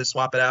they have to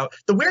swap it out.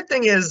 The weird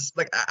thing is,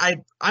 like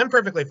I'm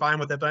perfectly fine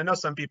with it, but I know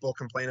some people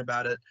complain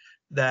about it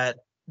that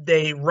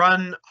they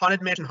run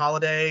Haunted Mansion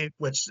Holiday,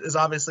 which is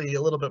obviously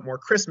a little bit more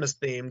Christmas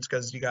themed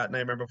because you got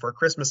Nightmare Before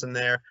Christmas in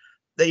there.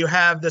 That you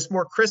have this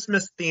more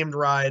Christmas themed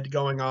ride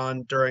going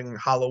on during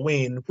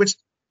Halloween, which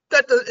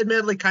that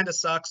admittedly kind of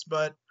sucks,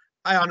 but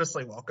I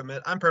honestly welcome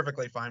it. I'm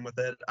perfectly fine with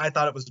it. I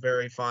thought it was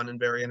very fun and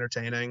very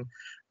entertaining.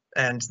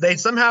 And they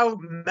somehow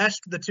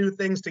meshed the two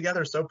things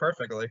together so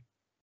perfectly.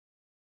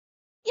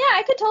 Yeah,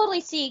 I could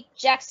totally see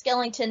Jack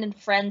Skellington and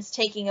friends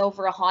taking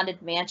over a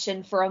haunted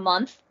mansion for a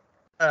month.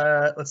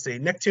 Let's see,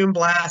 Nicktoon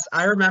Blast.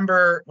 I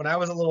remember when I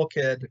was a little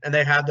kid and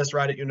they had this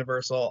ride at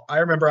Universal. I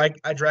remember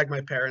I dragged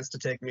my parents to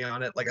take me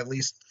on it like at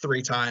least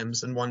 3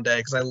 times in one day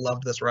because I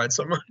loved this ride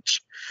so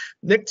much.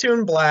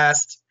 Nicktoon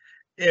Blast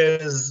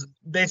is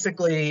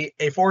basically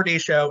a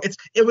 4D show.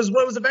 It was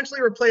what was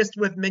eventually replaced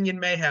with Minion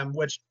Mayhem,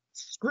 which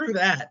screw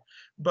that.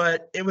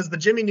 But it was the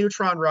Jimmy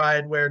Neutron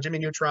ride where Jimmy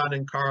Neutron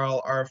and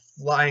Carl are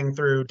flying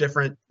through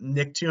different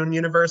Nicktoon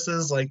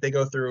universes. Like they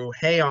go through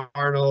Hey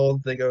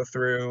Arnold, they go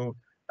through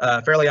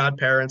Fairly Odd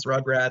Parents,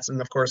 Rugrats,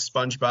 and of course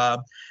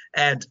SpongeBob.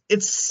 And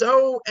it's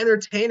so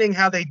entertaining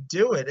how they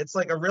do it. It's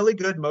like a really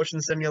good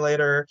motion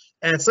simulator,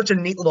 and it's such a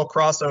neat little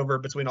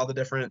crossover between all the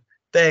different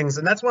things.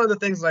 And that's one of the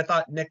things that I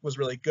thought Nick was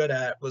really good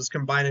at, was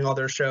combining all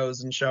their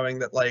shows and showing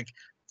that, like,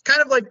 it's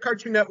kind of like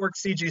Cartoon Network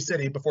CG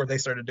City before they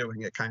started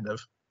doing it, kind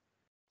of.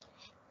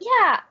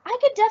 Yeah, I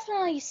could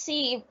definitely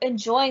see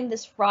enjoying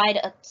this ride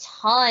a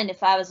ton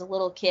if I was a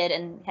little kid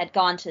and had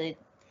gone to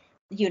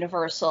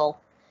Universal.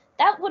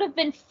 That would have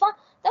been fun.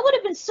 That would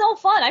have been so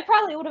fun. I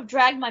probably would have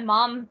dragged my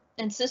mom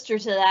and sister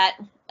to that,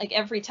 like,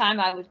 every time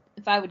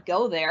if I would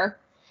go there.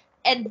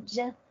 And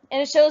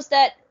it shows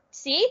that,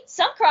 see,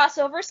 some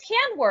crossovers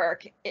can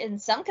work in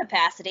some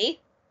capacity.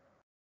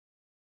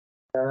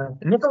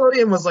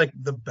 Nickelodeon was like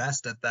the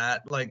best at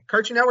that. Like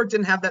Cartoon Network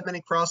didn't have that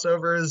many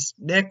crossovers.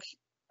 Nick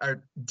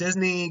or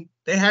Disney,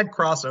 they had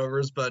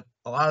crossovers, but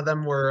a lot of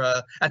them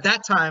were at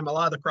that time. A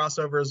lot of the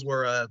crossovers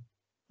were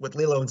with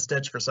Lilo and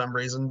Stitch for some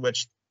reason,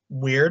 which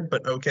weird,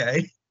 but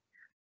okay.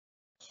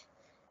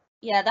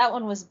 Yeah, that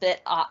one was a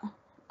bit odd,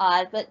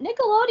 but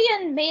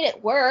Nickelodeon made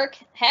it work.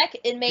 Heck,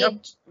 it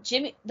made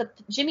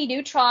Jimmy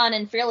Neutron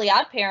and Fairly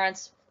Odd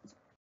Parents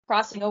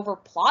crossing over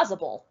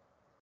plausible.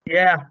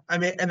 Yeah, I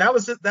mean, and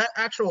that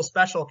actual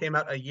special came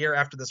out a year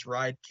after this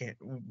ride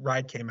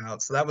came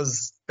out, so that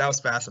was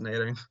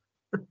fascinating.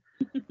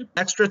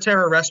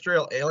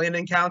 Extraterrestrial alien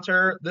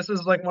encounter. This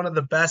is like one of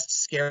the best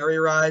scary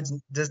rides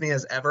Disney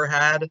has ever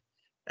had,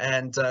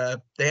 and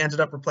they ended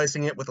up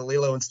replacing it with a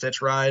Lilo and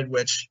Stitch ride,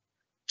 which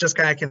just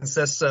kind of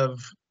consists of,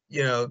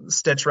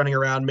 Stitch running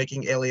around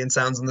making alien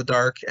sounds in the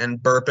dark and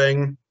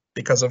burping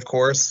because, of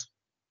course.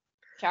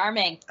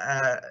 Charming.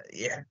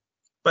 Yeah.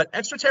 But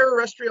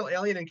Extraterrestrial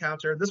Alien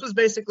Encounter, this was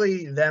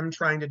basically them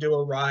trying to do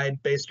a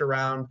ride based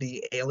around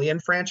the Alien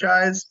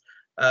franchise,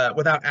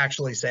 without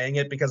actually saying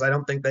it, because I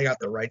don't think they got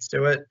the rights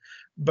to it.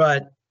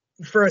 But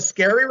for a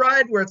scary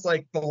ride where it's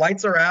like the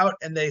lights are out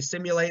and they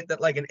simulate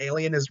that like an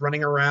alien is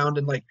running around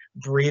and like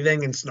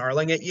breathing and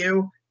snarling at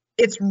you,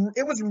 it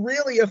was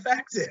really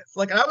effective.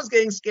 Like, I was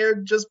getting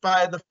scared just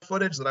by the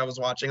footage that I was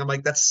watching. I'm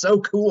like, that's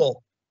so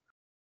cool.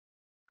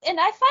 And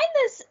I find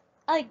this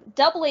like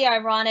doubly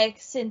ironic,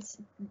 since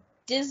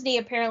Disney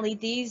apparently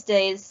these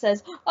days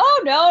says,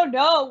 "Oh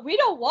no, we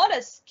don't want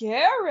to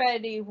scare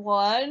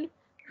anyone,"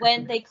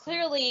 when they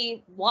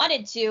clearly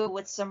wanted to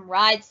with some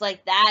rides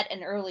like that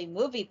and early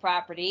movie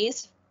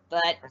properties.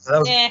 But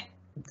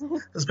it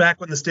was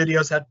back when the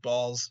studios had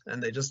balls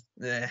and they just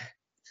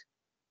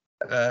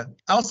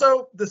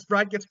Also, this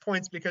ride gets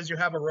points because you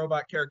have a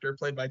robot character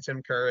played by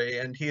Tim Curry,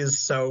 and he is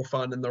so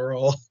fun in the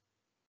role.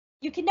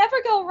 You can never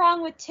go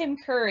wrong with Tim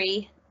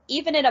Curry,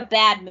 even in a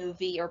bad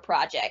movie or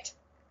project.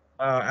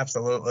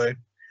 Absolutely.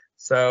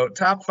 So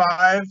top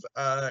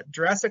 5,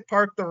 Jurassic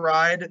Park the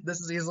ride.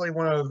 This is easily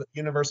one of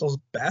Universal's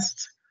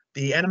best.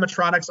 The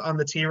animatronics on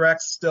the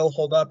T-Rex still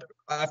hold up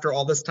after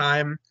all this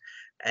time.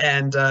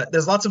 And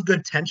there's lots of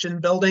good tension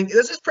building.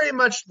 This is pretty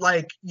much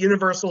like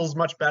Universal's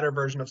much better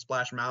version of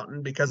Splash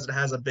Mountain, because it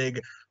has a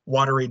big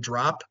watery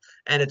drop.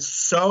 And it's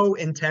so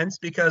intense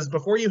because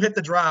before you hit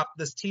the drop,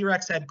 this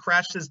T-Rex head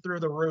crashes through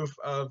the roof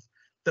of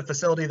the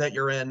facility that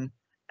you're in.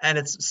 And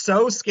it's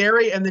so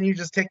scary. And then you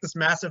just take this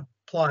massive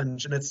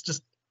plunge, and it's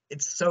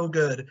so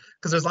good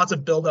because there's lots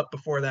of buildup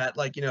before that.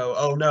 Like,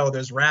 oh no,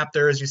 there's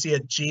raptors. You see a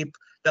Jeep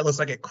that looks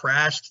like it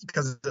crashed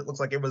because it looks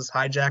like it was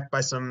hijacked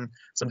by some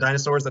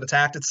dinosaurs that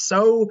attacked. It's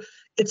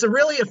a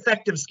really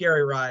effective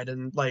scary ride.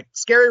 And like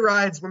scary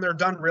rides, when they're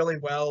done really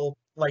well,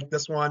 like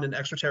this one and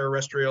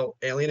Extraterrestrial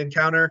Alien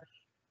Encounter,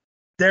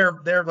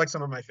 they're like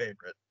some of my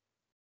favorite.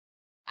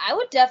 I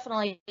would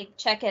definitely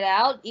check it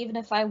out, even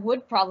if I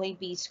would probably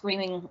be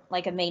screaming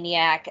like a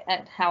maniac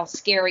at how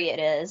scary it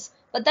is.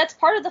 But that's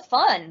part of the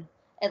fun,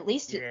 at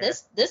least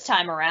this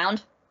time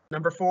around.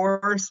 Number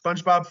 4,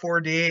 SpongeBob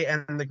 4D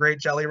and the Great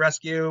Jelly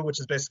Rescue, which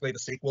is basically the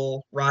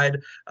sequel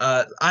ride.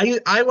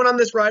 I went on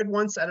this ride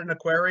once at an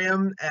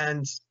aquarium,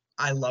 and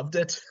I loved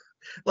it.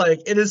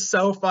 Like, it is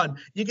so fun.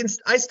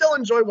 I still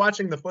enjoy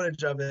watching the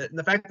footage of it, and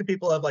the fact that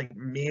people have like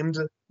memed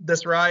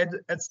this ride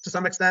to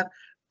some extent,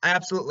 I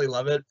absolutely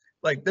love it.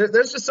 Like,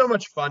 there's just so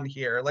much fun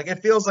here. Like,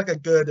 it feels like a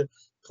good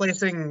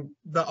placing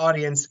the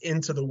audience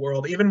into the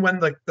world, even when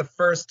like the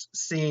first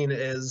scene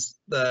is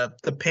the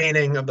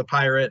painting of the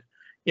pirate,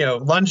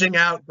 lunging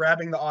out,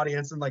 grabbing the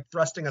audience and like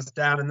thrusting us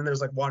down, and then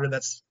there's like water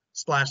that's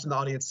splashed in the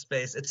audience's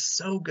face. It's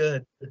so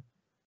good.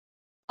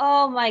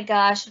 Oh my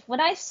gosh. When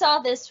I saw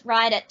this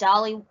ride at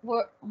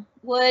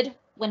Dollywood,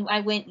 when I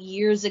went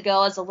years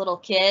ago as a little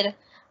kid,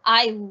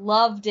 I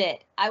loved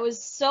it. I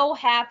was so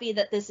happy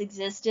that this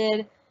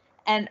existed,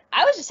 and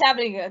I was just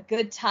having a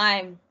good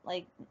time,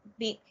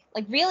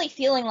 really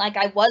feeling like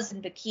I was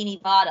in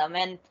Bikini Bottom.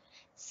 And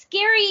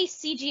scary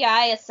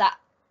CGI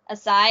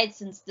aside,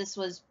 since this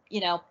was,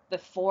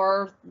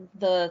 before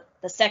the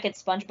second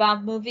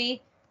SpongeBob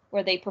movie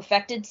where they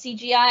perfected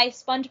CGI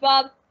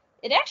SpongeBob,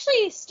 it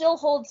actually still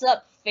holds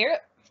up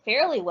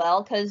fairly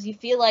well because you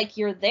feel like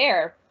you're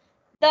there.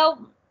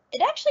 Though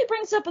it actually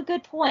brings up a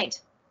good point.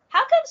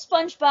 How come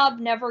SpongeBob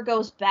never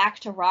goes back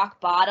to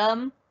rock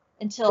bottom?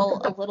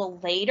 until a little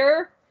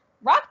later.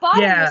 Rock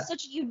Bottom Yeah, was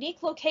such a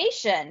unique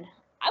location.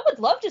 I would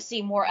love to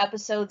see more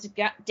episodes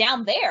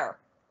down there.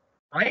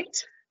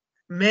 right?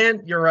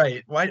 Man, you're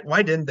right.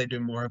 Why didn't they do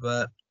more of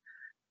that?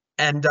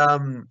 And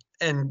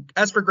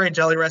as for Great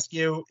Jelly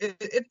Rescue,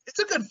 it's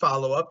a good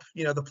follow-up.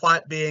 You know, the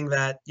plot being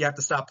that you have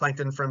to stop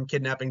Plankton from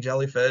kidnapping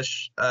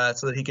jellyfish,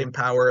 so that he can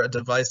power a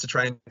device to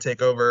try and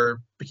take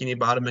over Bikini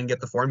Bottom and get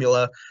the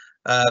formula.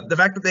 The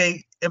fact that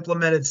they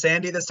implemented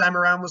Sandy this time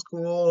around was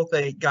cool.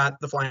 They got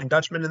the Flying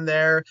Dutchman in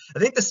there. I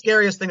think the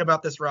scariest thing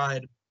about this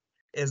ride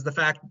is the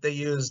fact that they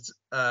used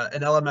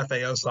an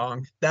LMFAO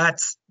song.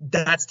 That's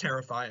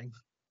terrifying.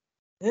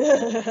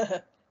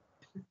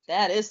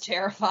 That is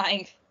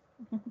terrifying.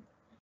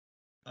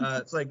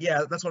 It's like,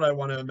 yeah, that's what I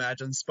want to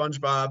imagine.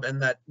 SpongeBob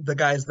and that the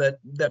guys that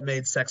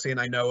made Sexy and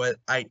I Know It.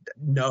 I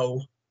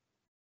know.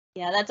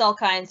 Yeah, that's all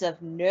kinds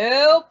of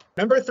nope.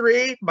 Number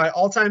 3, my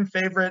all-time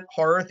favorite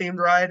horror-themed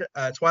ride,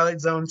 Twilight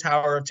Zone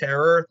Tower of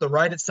Terror. The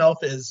ride itself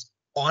is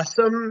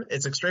awesome.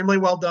 It's extremely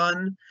well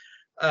done.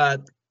 I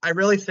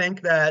really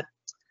think I'm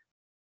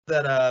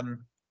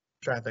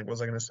trying to think, what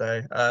was I going to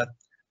say?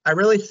 I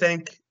really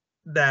think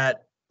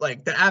that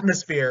like the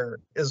atmosphere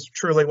is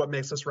truly what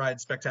makes this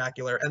ride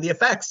spectacular, and the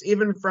effects,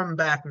 even from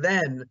back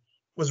then,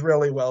 was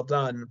really well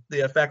done.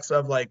 The effects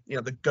of like, you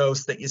know, the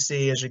ghosts that you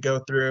see as you go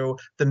through.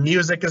 The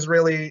music is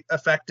really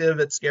effective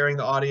at scaring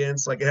the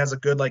audience. Like it has a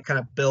good like kind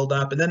of build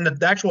up, and then the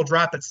actual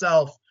drop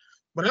itself.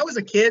 When I was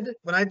a kid,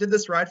 when I did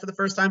this ride for the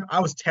first time, I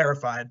was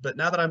terrified. But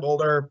now that I'm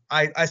older,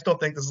 I still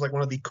think this is like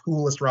one of the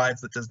coolest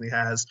rides that Disney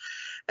has.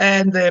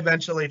 And they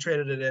eventually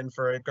traded it in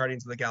for a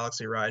Guardians of the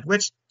Galaxy ride,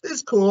 which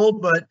is cool,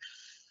 but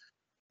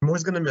I'm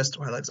always going to miss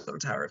Twilight Zone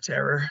Tower of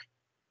Terror.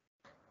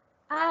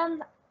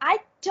 I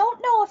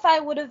don't know if I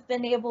would have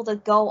been able to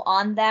go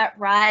on that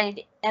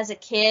ride as a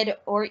kid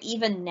or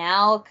even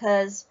now,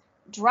 because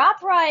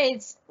drop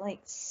rides like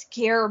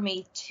scare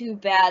me too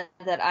bad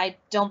that I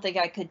don't think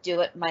I could do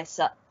it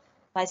myself.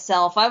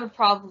 I would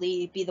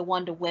probably be the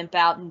one to wimp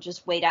out and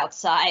just wait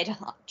outside,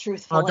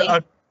 truthfully.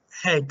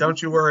 Hey, don't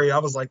you worry. I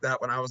was like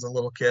that when I was a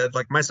little kid.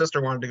 Like my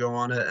sister wanted to go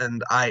on it,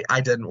 and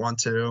I didn't want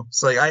to.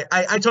 So like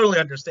I totally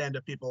understand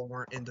if people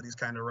weren't into these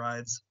kind of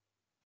rides.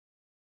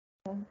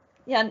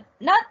 Yeah,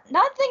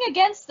 nothing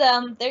against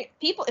them.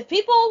 If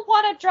people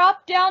want to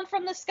drop down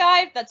from the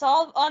sky, that's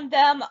all on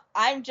them.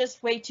 I'm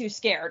just way too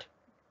scared.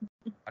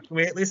 Can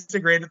we at least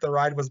agree that the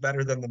ride was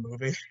better than the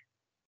movie?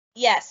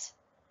 Yes.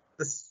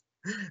 This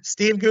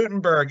Steve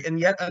Guttenberg in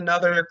yet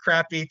another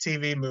crappy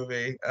TV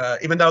movie.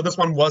 Even though this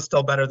one was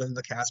still better than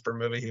the Casper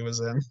movie he was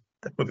in.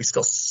 That movie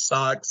still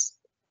sucks.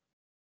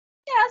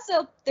 Yeah,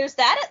 so there's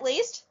that at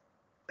least.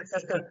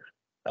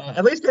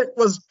 At least it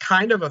was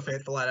kind of a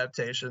faithful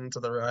adaptation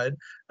to the ride.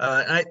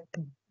 Are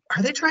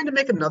they trying to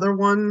make another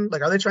one?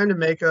 Like, are they trying to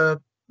make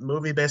a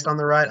movie based on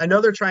the ride? I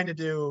know they're trying to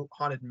do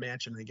Haunted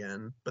Mansion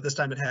again, but this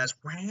time it has,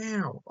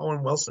 wow,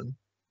 Owen Wilson.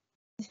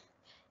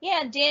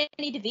 Yeah, and Danny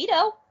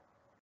DeVito.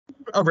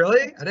 Oh,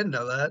 really? I didn't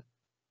know that.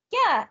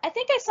 Yeah, I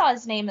think I saw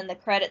his name in the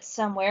credits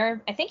somewhere.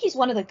 I think he's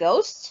one of the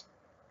ghosts.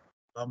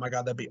 Oh my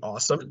God, that'd be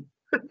awesome.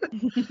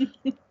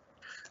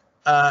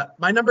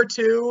 My number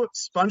 2,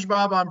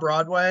 SpongeBob on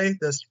Broadway.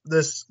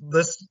 This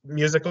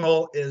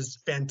musical is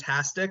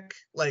fantastic.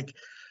 Like,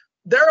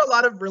 there are a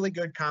lot of really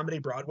good comedy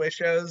Broadway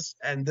shows,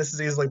 and this is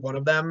easily one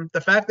of them.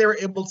 The fact they were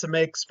able to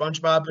make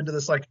SpongeBob into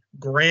this like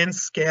grand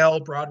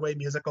scale Broadway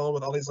musical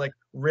with all these like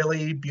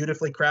really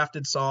beautifully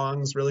crafted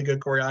songs, really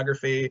good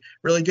choreography,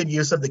 really good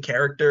use of the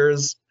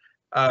characters.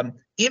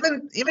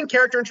 Even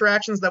character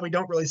interactions that we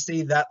don't really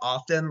see that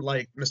often,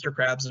 like Mr.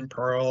 Krabs and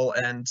Pearl,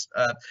 and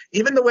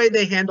even the way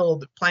they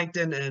handled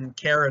Plankton and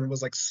Karen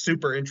was like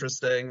super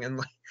interesting, and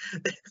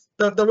like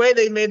the way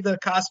they made the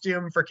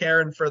costume for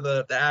Karen for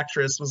the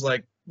actress was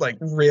like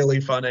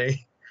really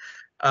funny.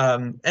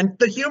 And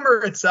the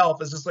humor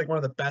itself is just like one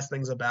of the best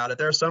things about it.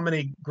 There are so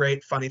many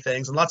great funny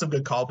things and lots of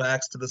good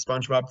callbacks to the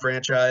SpongeBob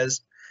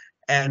franchise,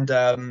 and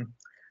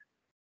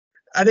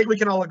I think we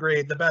can all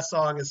agree the best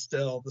song is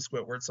still the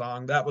Squidward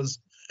song. That was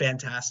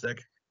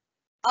fantastic.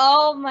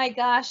 Oh my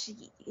gosh,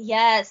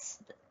 yes.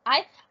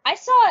 I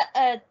saw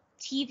a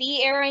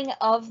TV airing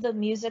of the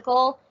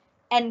musical,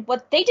 and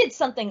what they did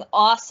something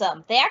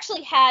awesome. They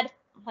actually had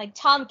like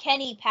Tom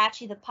Kenny,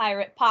 Patchy the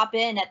Pirate, pop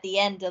in at the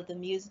end of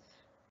the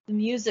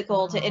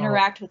musical to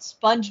interact with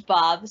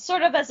SpongeBob,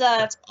 sort of as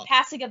a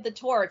passing of the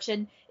torch,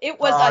 and it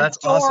was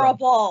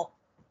adorable. Awesome.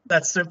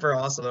 That's super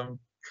awesome.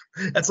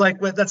 That's like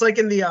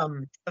in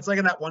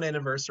that one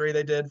anniversary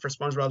they did for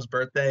SpongeBob's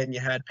birthday, and you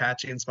had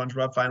Patchy and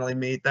SpongeBob finally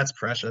meet. That's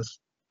precious.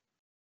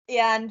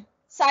 Yeah, and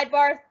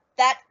sidebar,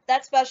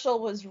 that special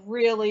was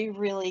really,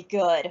 really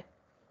good.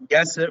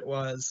 Yes, it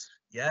was.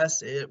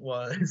 Yes, it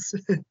was.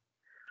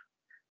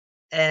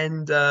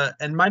 And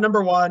my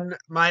number 1,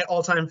 my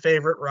all-time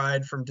favorite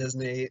ride from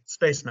Disney,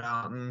 Space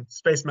Mountain.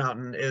 Space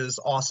Mountain is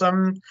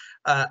awesome.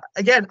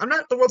 Again, I'm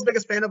not the world's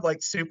biggest fan of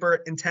like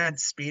super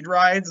intense speed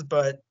rides,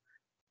 but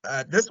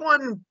This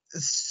one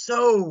is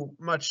so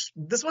much.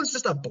 This one's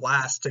just a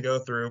blast to go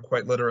through,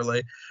 quite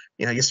literally.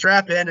 You know, you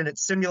strap in and it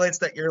simulates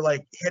that you're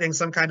like hitting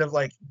some kind of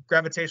like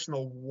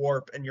gravitational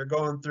warp and you're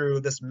going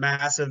through this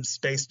massive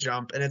space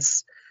jump. And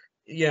it's,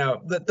 you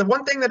know, the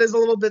one thing that is a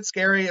little bit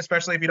scary,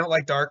 especially if you don't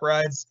like dark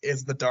rides,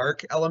 is the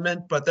dark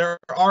element. But there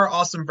are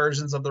awesome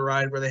versions of the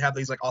ride where they have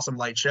these like awesome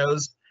light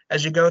shows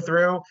as you go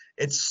through.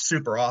 It's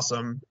super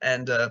awesome.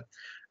 And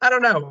I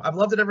don't know. I've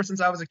loved it ever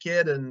since I was a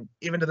kid, and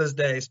even to this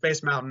day,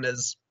 Space Mountain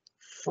is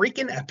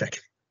freaking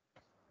epic.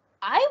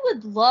 I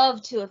would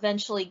love to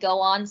eventually go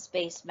on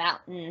Space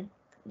Mountain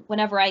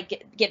whenever I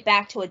get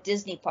back to a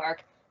Disney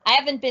park. I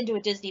haven't been to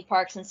a Disney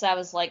park since I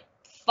was like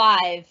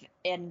 5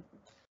 and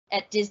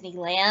at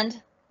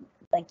Disneyland,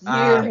 like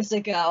years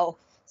ago.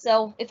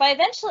 So if I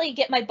eventually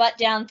get my butt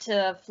down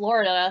to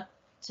Florida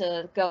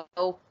to go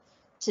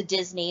to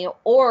Disney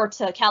or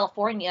to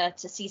California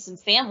to see some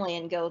family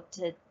and go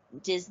to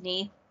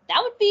Disney,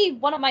 that would be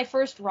one of my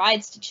first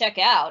rides to check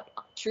out,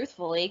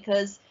 truthfully,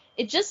 because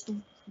it just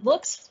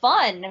looks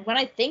fun. When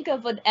I think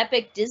of an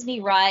epic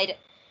Disney ride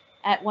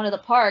at one of the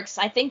parks,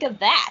 I think of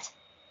that.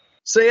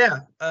 So yeah,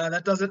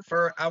 that does it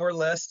for our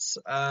lists.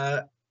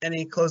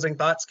 Any closing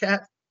thoughts,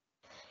 Kat?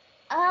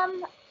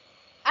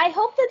 I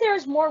hope that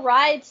there's more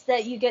rides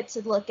that you get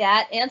to look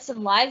at and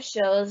some live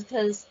shows,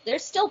 because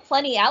there's still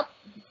plenty out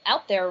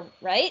there,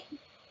 right?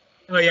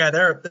 Oh yeah,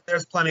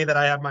 there's plenty that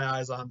I have my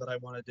eyes on that I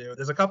want to do.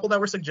 There's a couple that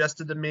were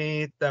suggested to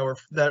me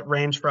that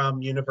range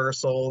from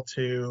Universal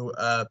to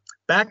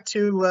back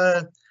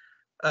to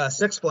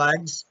Six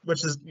Flags,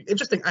 which is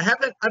interesting. I've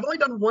only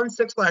done one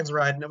Six Flags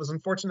ride, and it was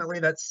unfortunately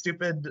that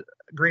stupid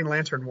Green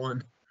Lantern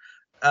one.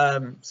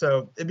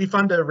 So it'd be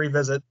fun to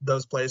revisit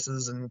those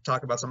places and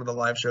talk about some of the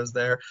live shows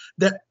there.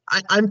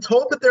 I'm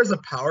told that there's a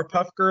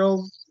Powerpuff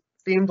Girls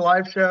themed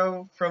live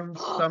show from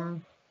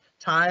some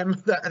time.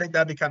 I think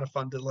that'd be kind of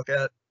fun to look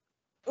at.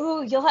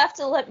 Ooh, you'll have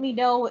to let me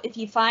know if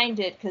you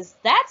find it, because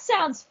that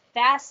sounds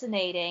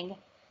fascinating.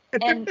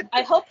 And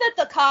I hope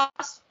that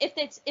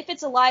if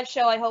it's a live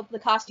show, I hope the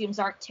costumes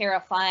aren't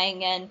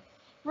terrifying. And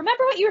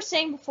remember what you were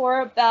saying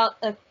before about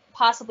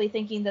possibly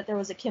thinking that there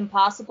was a Kim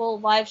Possible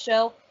live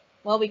show?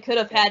 Well, we could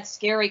have had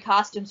scary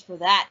costumes for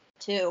that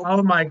too.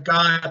 Oh my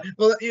God.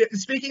 Well,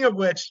 speaking of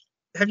which,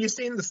 have you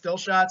seen the still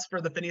shots for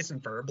the Phineas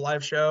and Ferb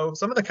live show?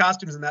 Some of the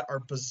costumes in that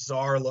are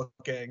bizarre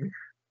looking.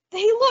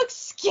 They look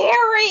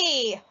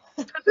scary.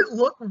 Doesn't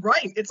look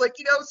right. It's like,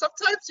 you know,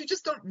 sometimes you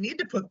just don't need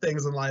to put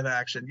things in live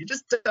action. You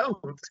just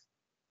don't.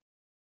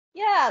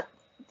 Yeah,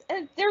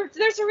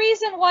 there's a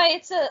reason why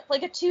it's a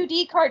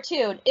 2D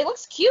cartoon. It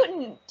looks cute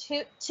in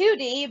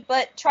 2D,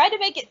 but try to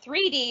make it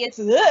 3D, it's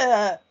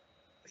ugh.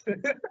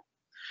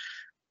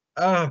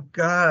 Oh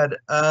God.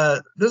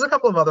 There's a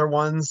couple of other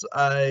ones.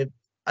 I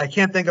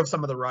can't think of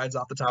some of the rides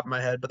off the top of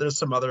my head, but there's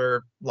some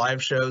other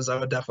live shows I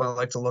would definitely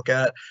like to look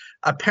at.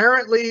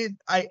 Apparently,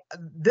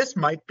 this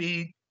might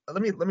be.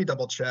 Let me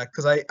double check,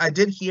 because I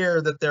did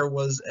hear that there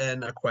was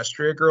an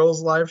Equestria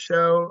Girls live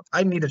show.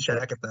 I need to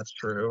check if that's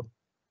true.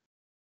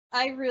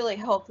 I really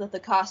hope that the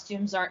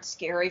costumes aren't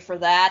scary for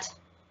that.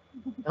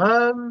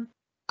 I'm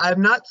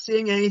not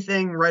seeing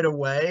anything right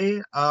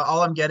away.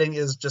 All I'm getting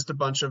is just a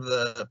bunch of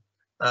the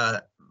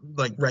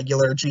like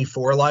regular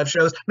G4 live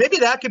shows. Maybe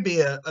that could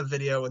be a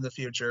video in the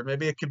future.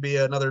 Maybe it could be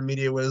another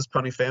Media Wiz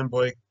Pony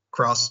Fanboy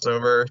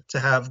crossover to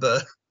have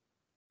the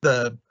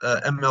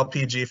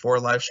MLP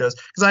G4 live shows.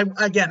 Because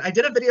I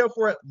did a video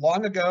for it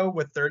long ago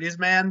with 30s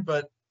Man,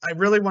 but I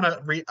really want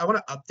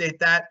to update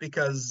that,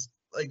 because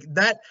like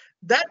that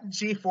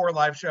G4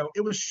 live show,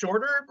 it was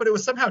shorter, but it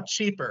was somehow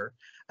cheaper.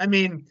 I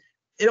mean,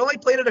 it only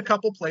played at a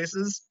couple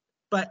places,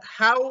 but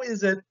how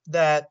is it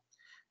that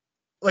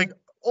like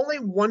only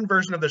one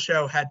version of the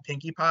show had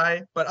Pinkie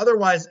Pie, but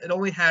otherwise it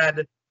only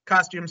had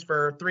costumes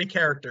for 3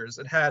 characters.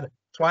 It had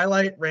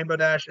Twilight, Rainbow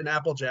Dash, and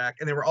Applejack,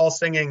 and they were all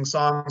singing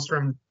songs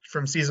from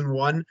season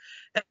 1.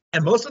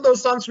 And most of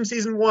those songs from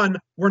season 1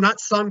 were not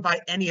sung by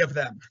any of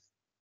them.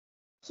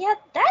 Yeah,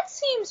 that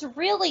seems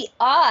really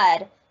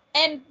odd.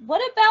 And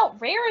what about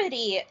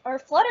Rarity or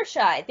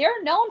Fluttershy?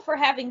 They're known for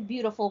having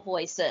beautiful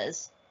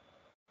voices.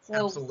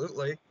 So,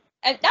 absolutely.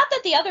 Not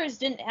that the others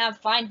didn't have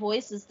fine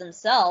voices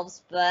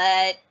themselves,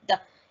 but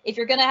if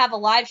you're going to have a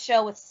live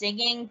show with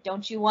singing,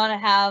 don't you want to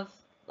have,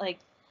 like,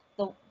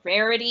 the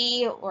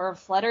Rarity or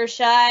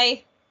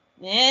Fluttershy?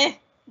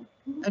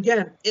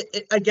 Again,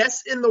 I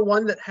guess in the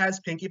one that has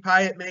Pinkie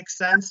Pie, it makes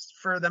sense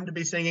for them to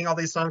be singing all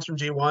these songs from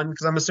G1,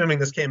 because I'm assuming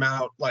this came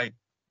out, like,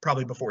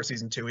 probably before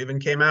season 2 even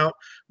came out.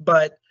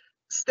 But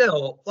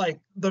still, like,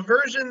 the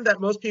version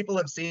that most people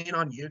have seen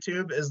on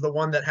YouTube is the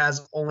one that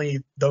has only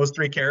those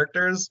 3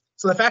 characters.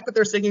 So the fact that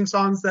they're singing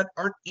songs that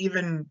aren't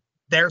even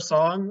their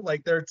song,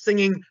 like they're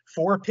singing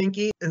for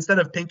Pinkie instead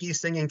of Pinkie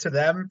singing to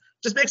them,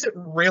 just makes it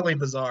really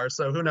bizarre.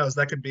 So who knows?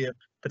 That could be a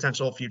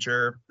potential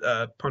future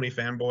Pony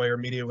Fanboy or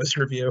Media Wiz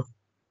review.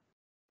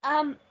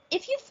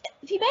 If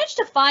you manage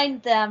to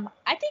find them,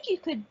 I think you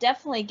could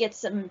definitely get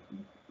some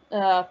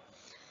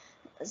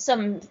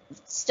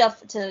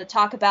stuff to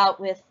talk about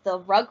with the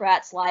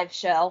Rugrats live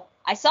show.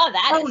 I saw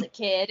that as a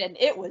kid, and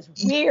it was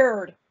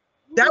weird.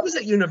 That was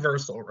at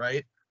Universal,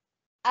 right?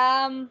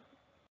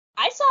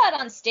 I saw it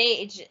on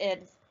stage in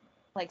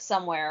like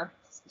somewhere.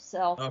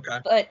 So, Okay.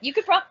 but you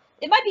could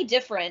it might be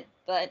different,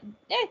 but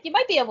yeah, you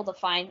might be able to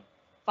find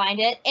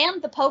it.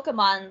 And the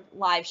Pokemon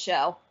live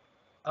show.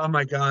 Oh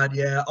my God,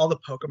 yeah, all the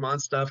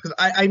Pokemon stuff. Because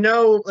I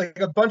know like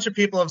a bunch of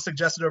people have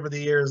suggested over the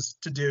years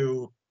to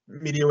do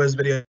Media Wiz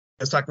videos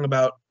talking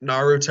about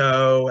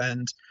Naruto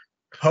and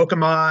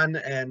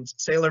Pokemon and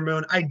Sailor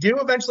Moon. I do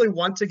eventually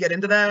want to get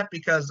into that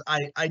because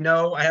I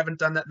know I haven't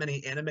done that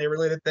many anime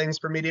related things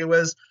for Media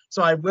Wiz.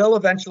 So I will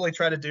eventually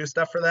try to do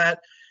stuff for that.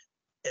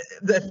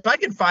 If I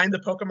can find the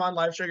Pokemon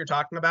live show you're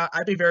talking about,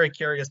 I'd be very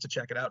curious to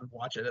check it out and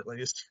watch it at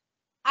least.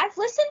 I've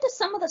listened to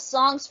some of the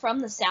songs from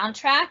the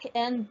soundtrack,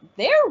 and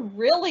they're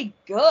really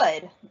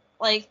good.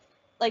 Like,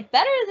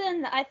 better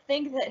than I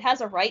think that has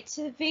a right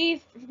to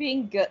be for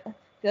being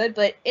good.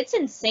 But it's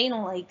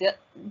insanely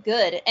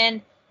good.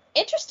 And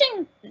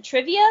interesting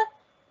trivia: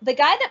 the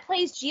guy that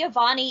plays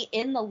Giovanni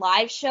in the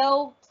live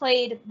show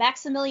played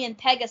Maximilian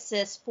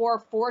Pegasus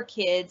for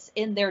 4Kids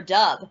in their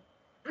dub.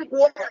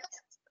 What?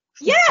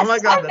 Yes, oh my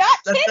God, I'm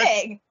not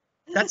kidding.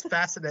 That's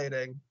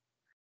fascinating.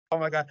 Oh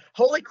my God,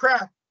 holy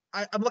crap!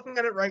 I'm looking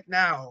at it right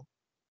now.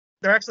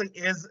 There actually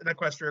is an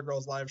Equestria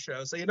Girls live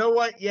show. So you know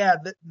what? Yeah,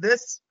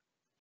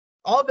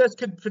 all of this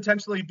could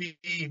potentially be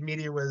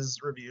Media Wiz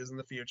reviews in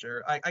the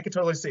future. I could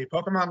totally see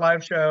Pokemon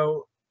live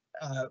show,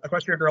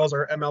 Equestria Girls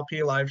or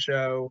MLP live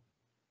show.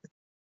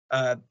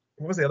 What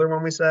was the other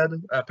one we said?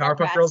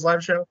 Powerpuff Girls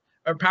live show,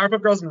 or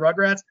Powerpuff Girls and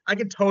Rugrats. I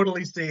could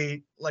totally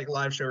see like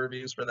live show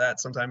reviews for that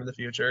sometime in the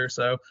future.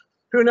 So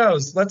who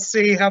knows? Let's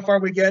see how far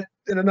we get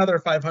in another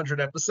 500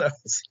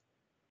 episodes.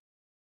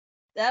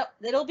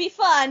 It'll be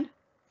fun.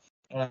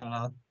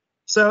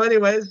 So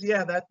anyways,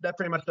 yeah, that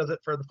pretty much does it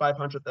for the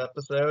 500th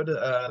episode.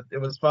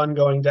 It was fun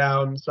going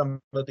down some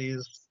of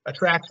these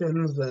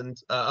attractions and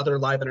other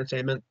live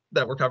entertainment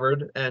that were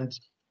covered, and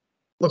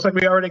looks like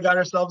we already got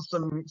ourselves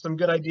some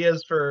good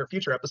ideas for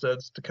future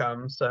episodes to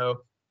come. So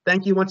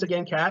thank you once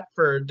again, Kat,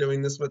 for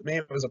doing this with me.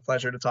 It was a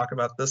pleasure to talk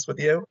about this with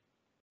you.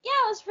 Yeah,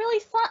 it was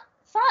really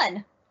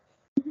fun.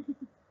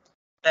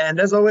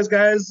 And as always,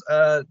 guys,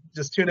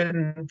 just tune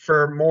in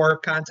for more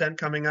content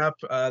coming up.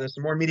 There's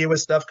some more Media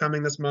Wiz stuff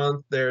coming this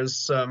month.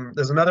 There's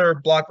another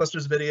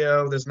Blockbusters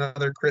video. There's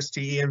another Chris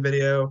T. Ian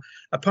video,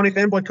 a Pony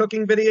Fanboy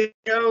cooking video.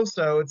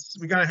 So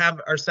we're gonna have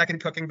our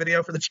second cooking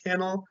video for the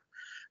channel.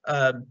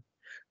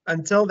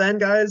 Until then,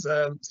 guys,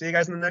 see you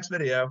guys in the next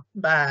video.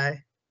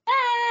 Bye.